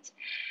event.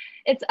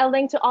 It's a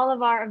link to all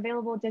of our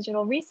available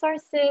digital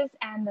resources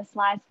and the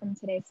slides from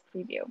today's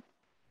preview.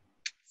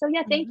 So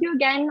yeah, thank you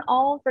again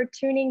all for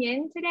tuning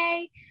in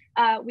today.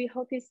 We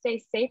hope you stay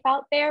safe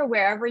out there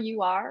wherever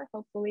you are,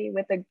 hopefully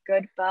with a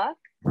good book.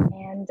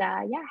 And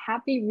yeah,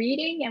 happy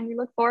reading, and we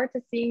look forward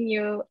to seeing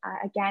you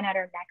again at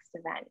our next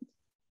event.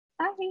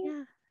 Bye.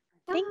 Yeah.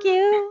 Thank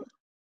you.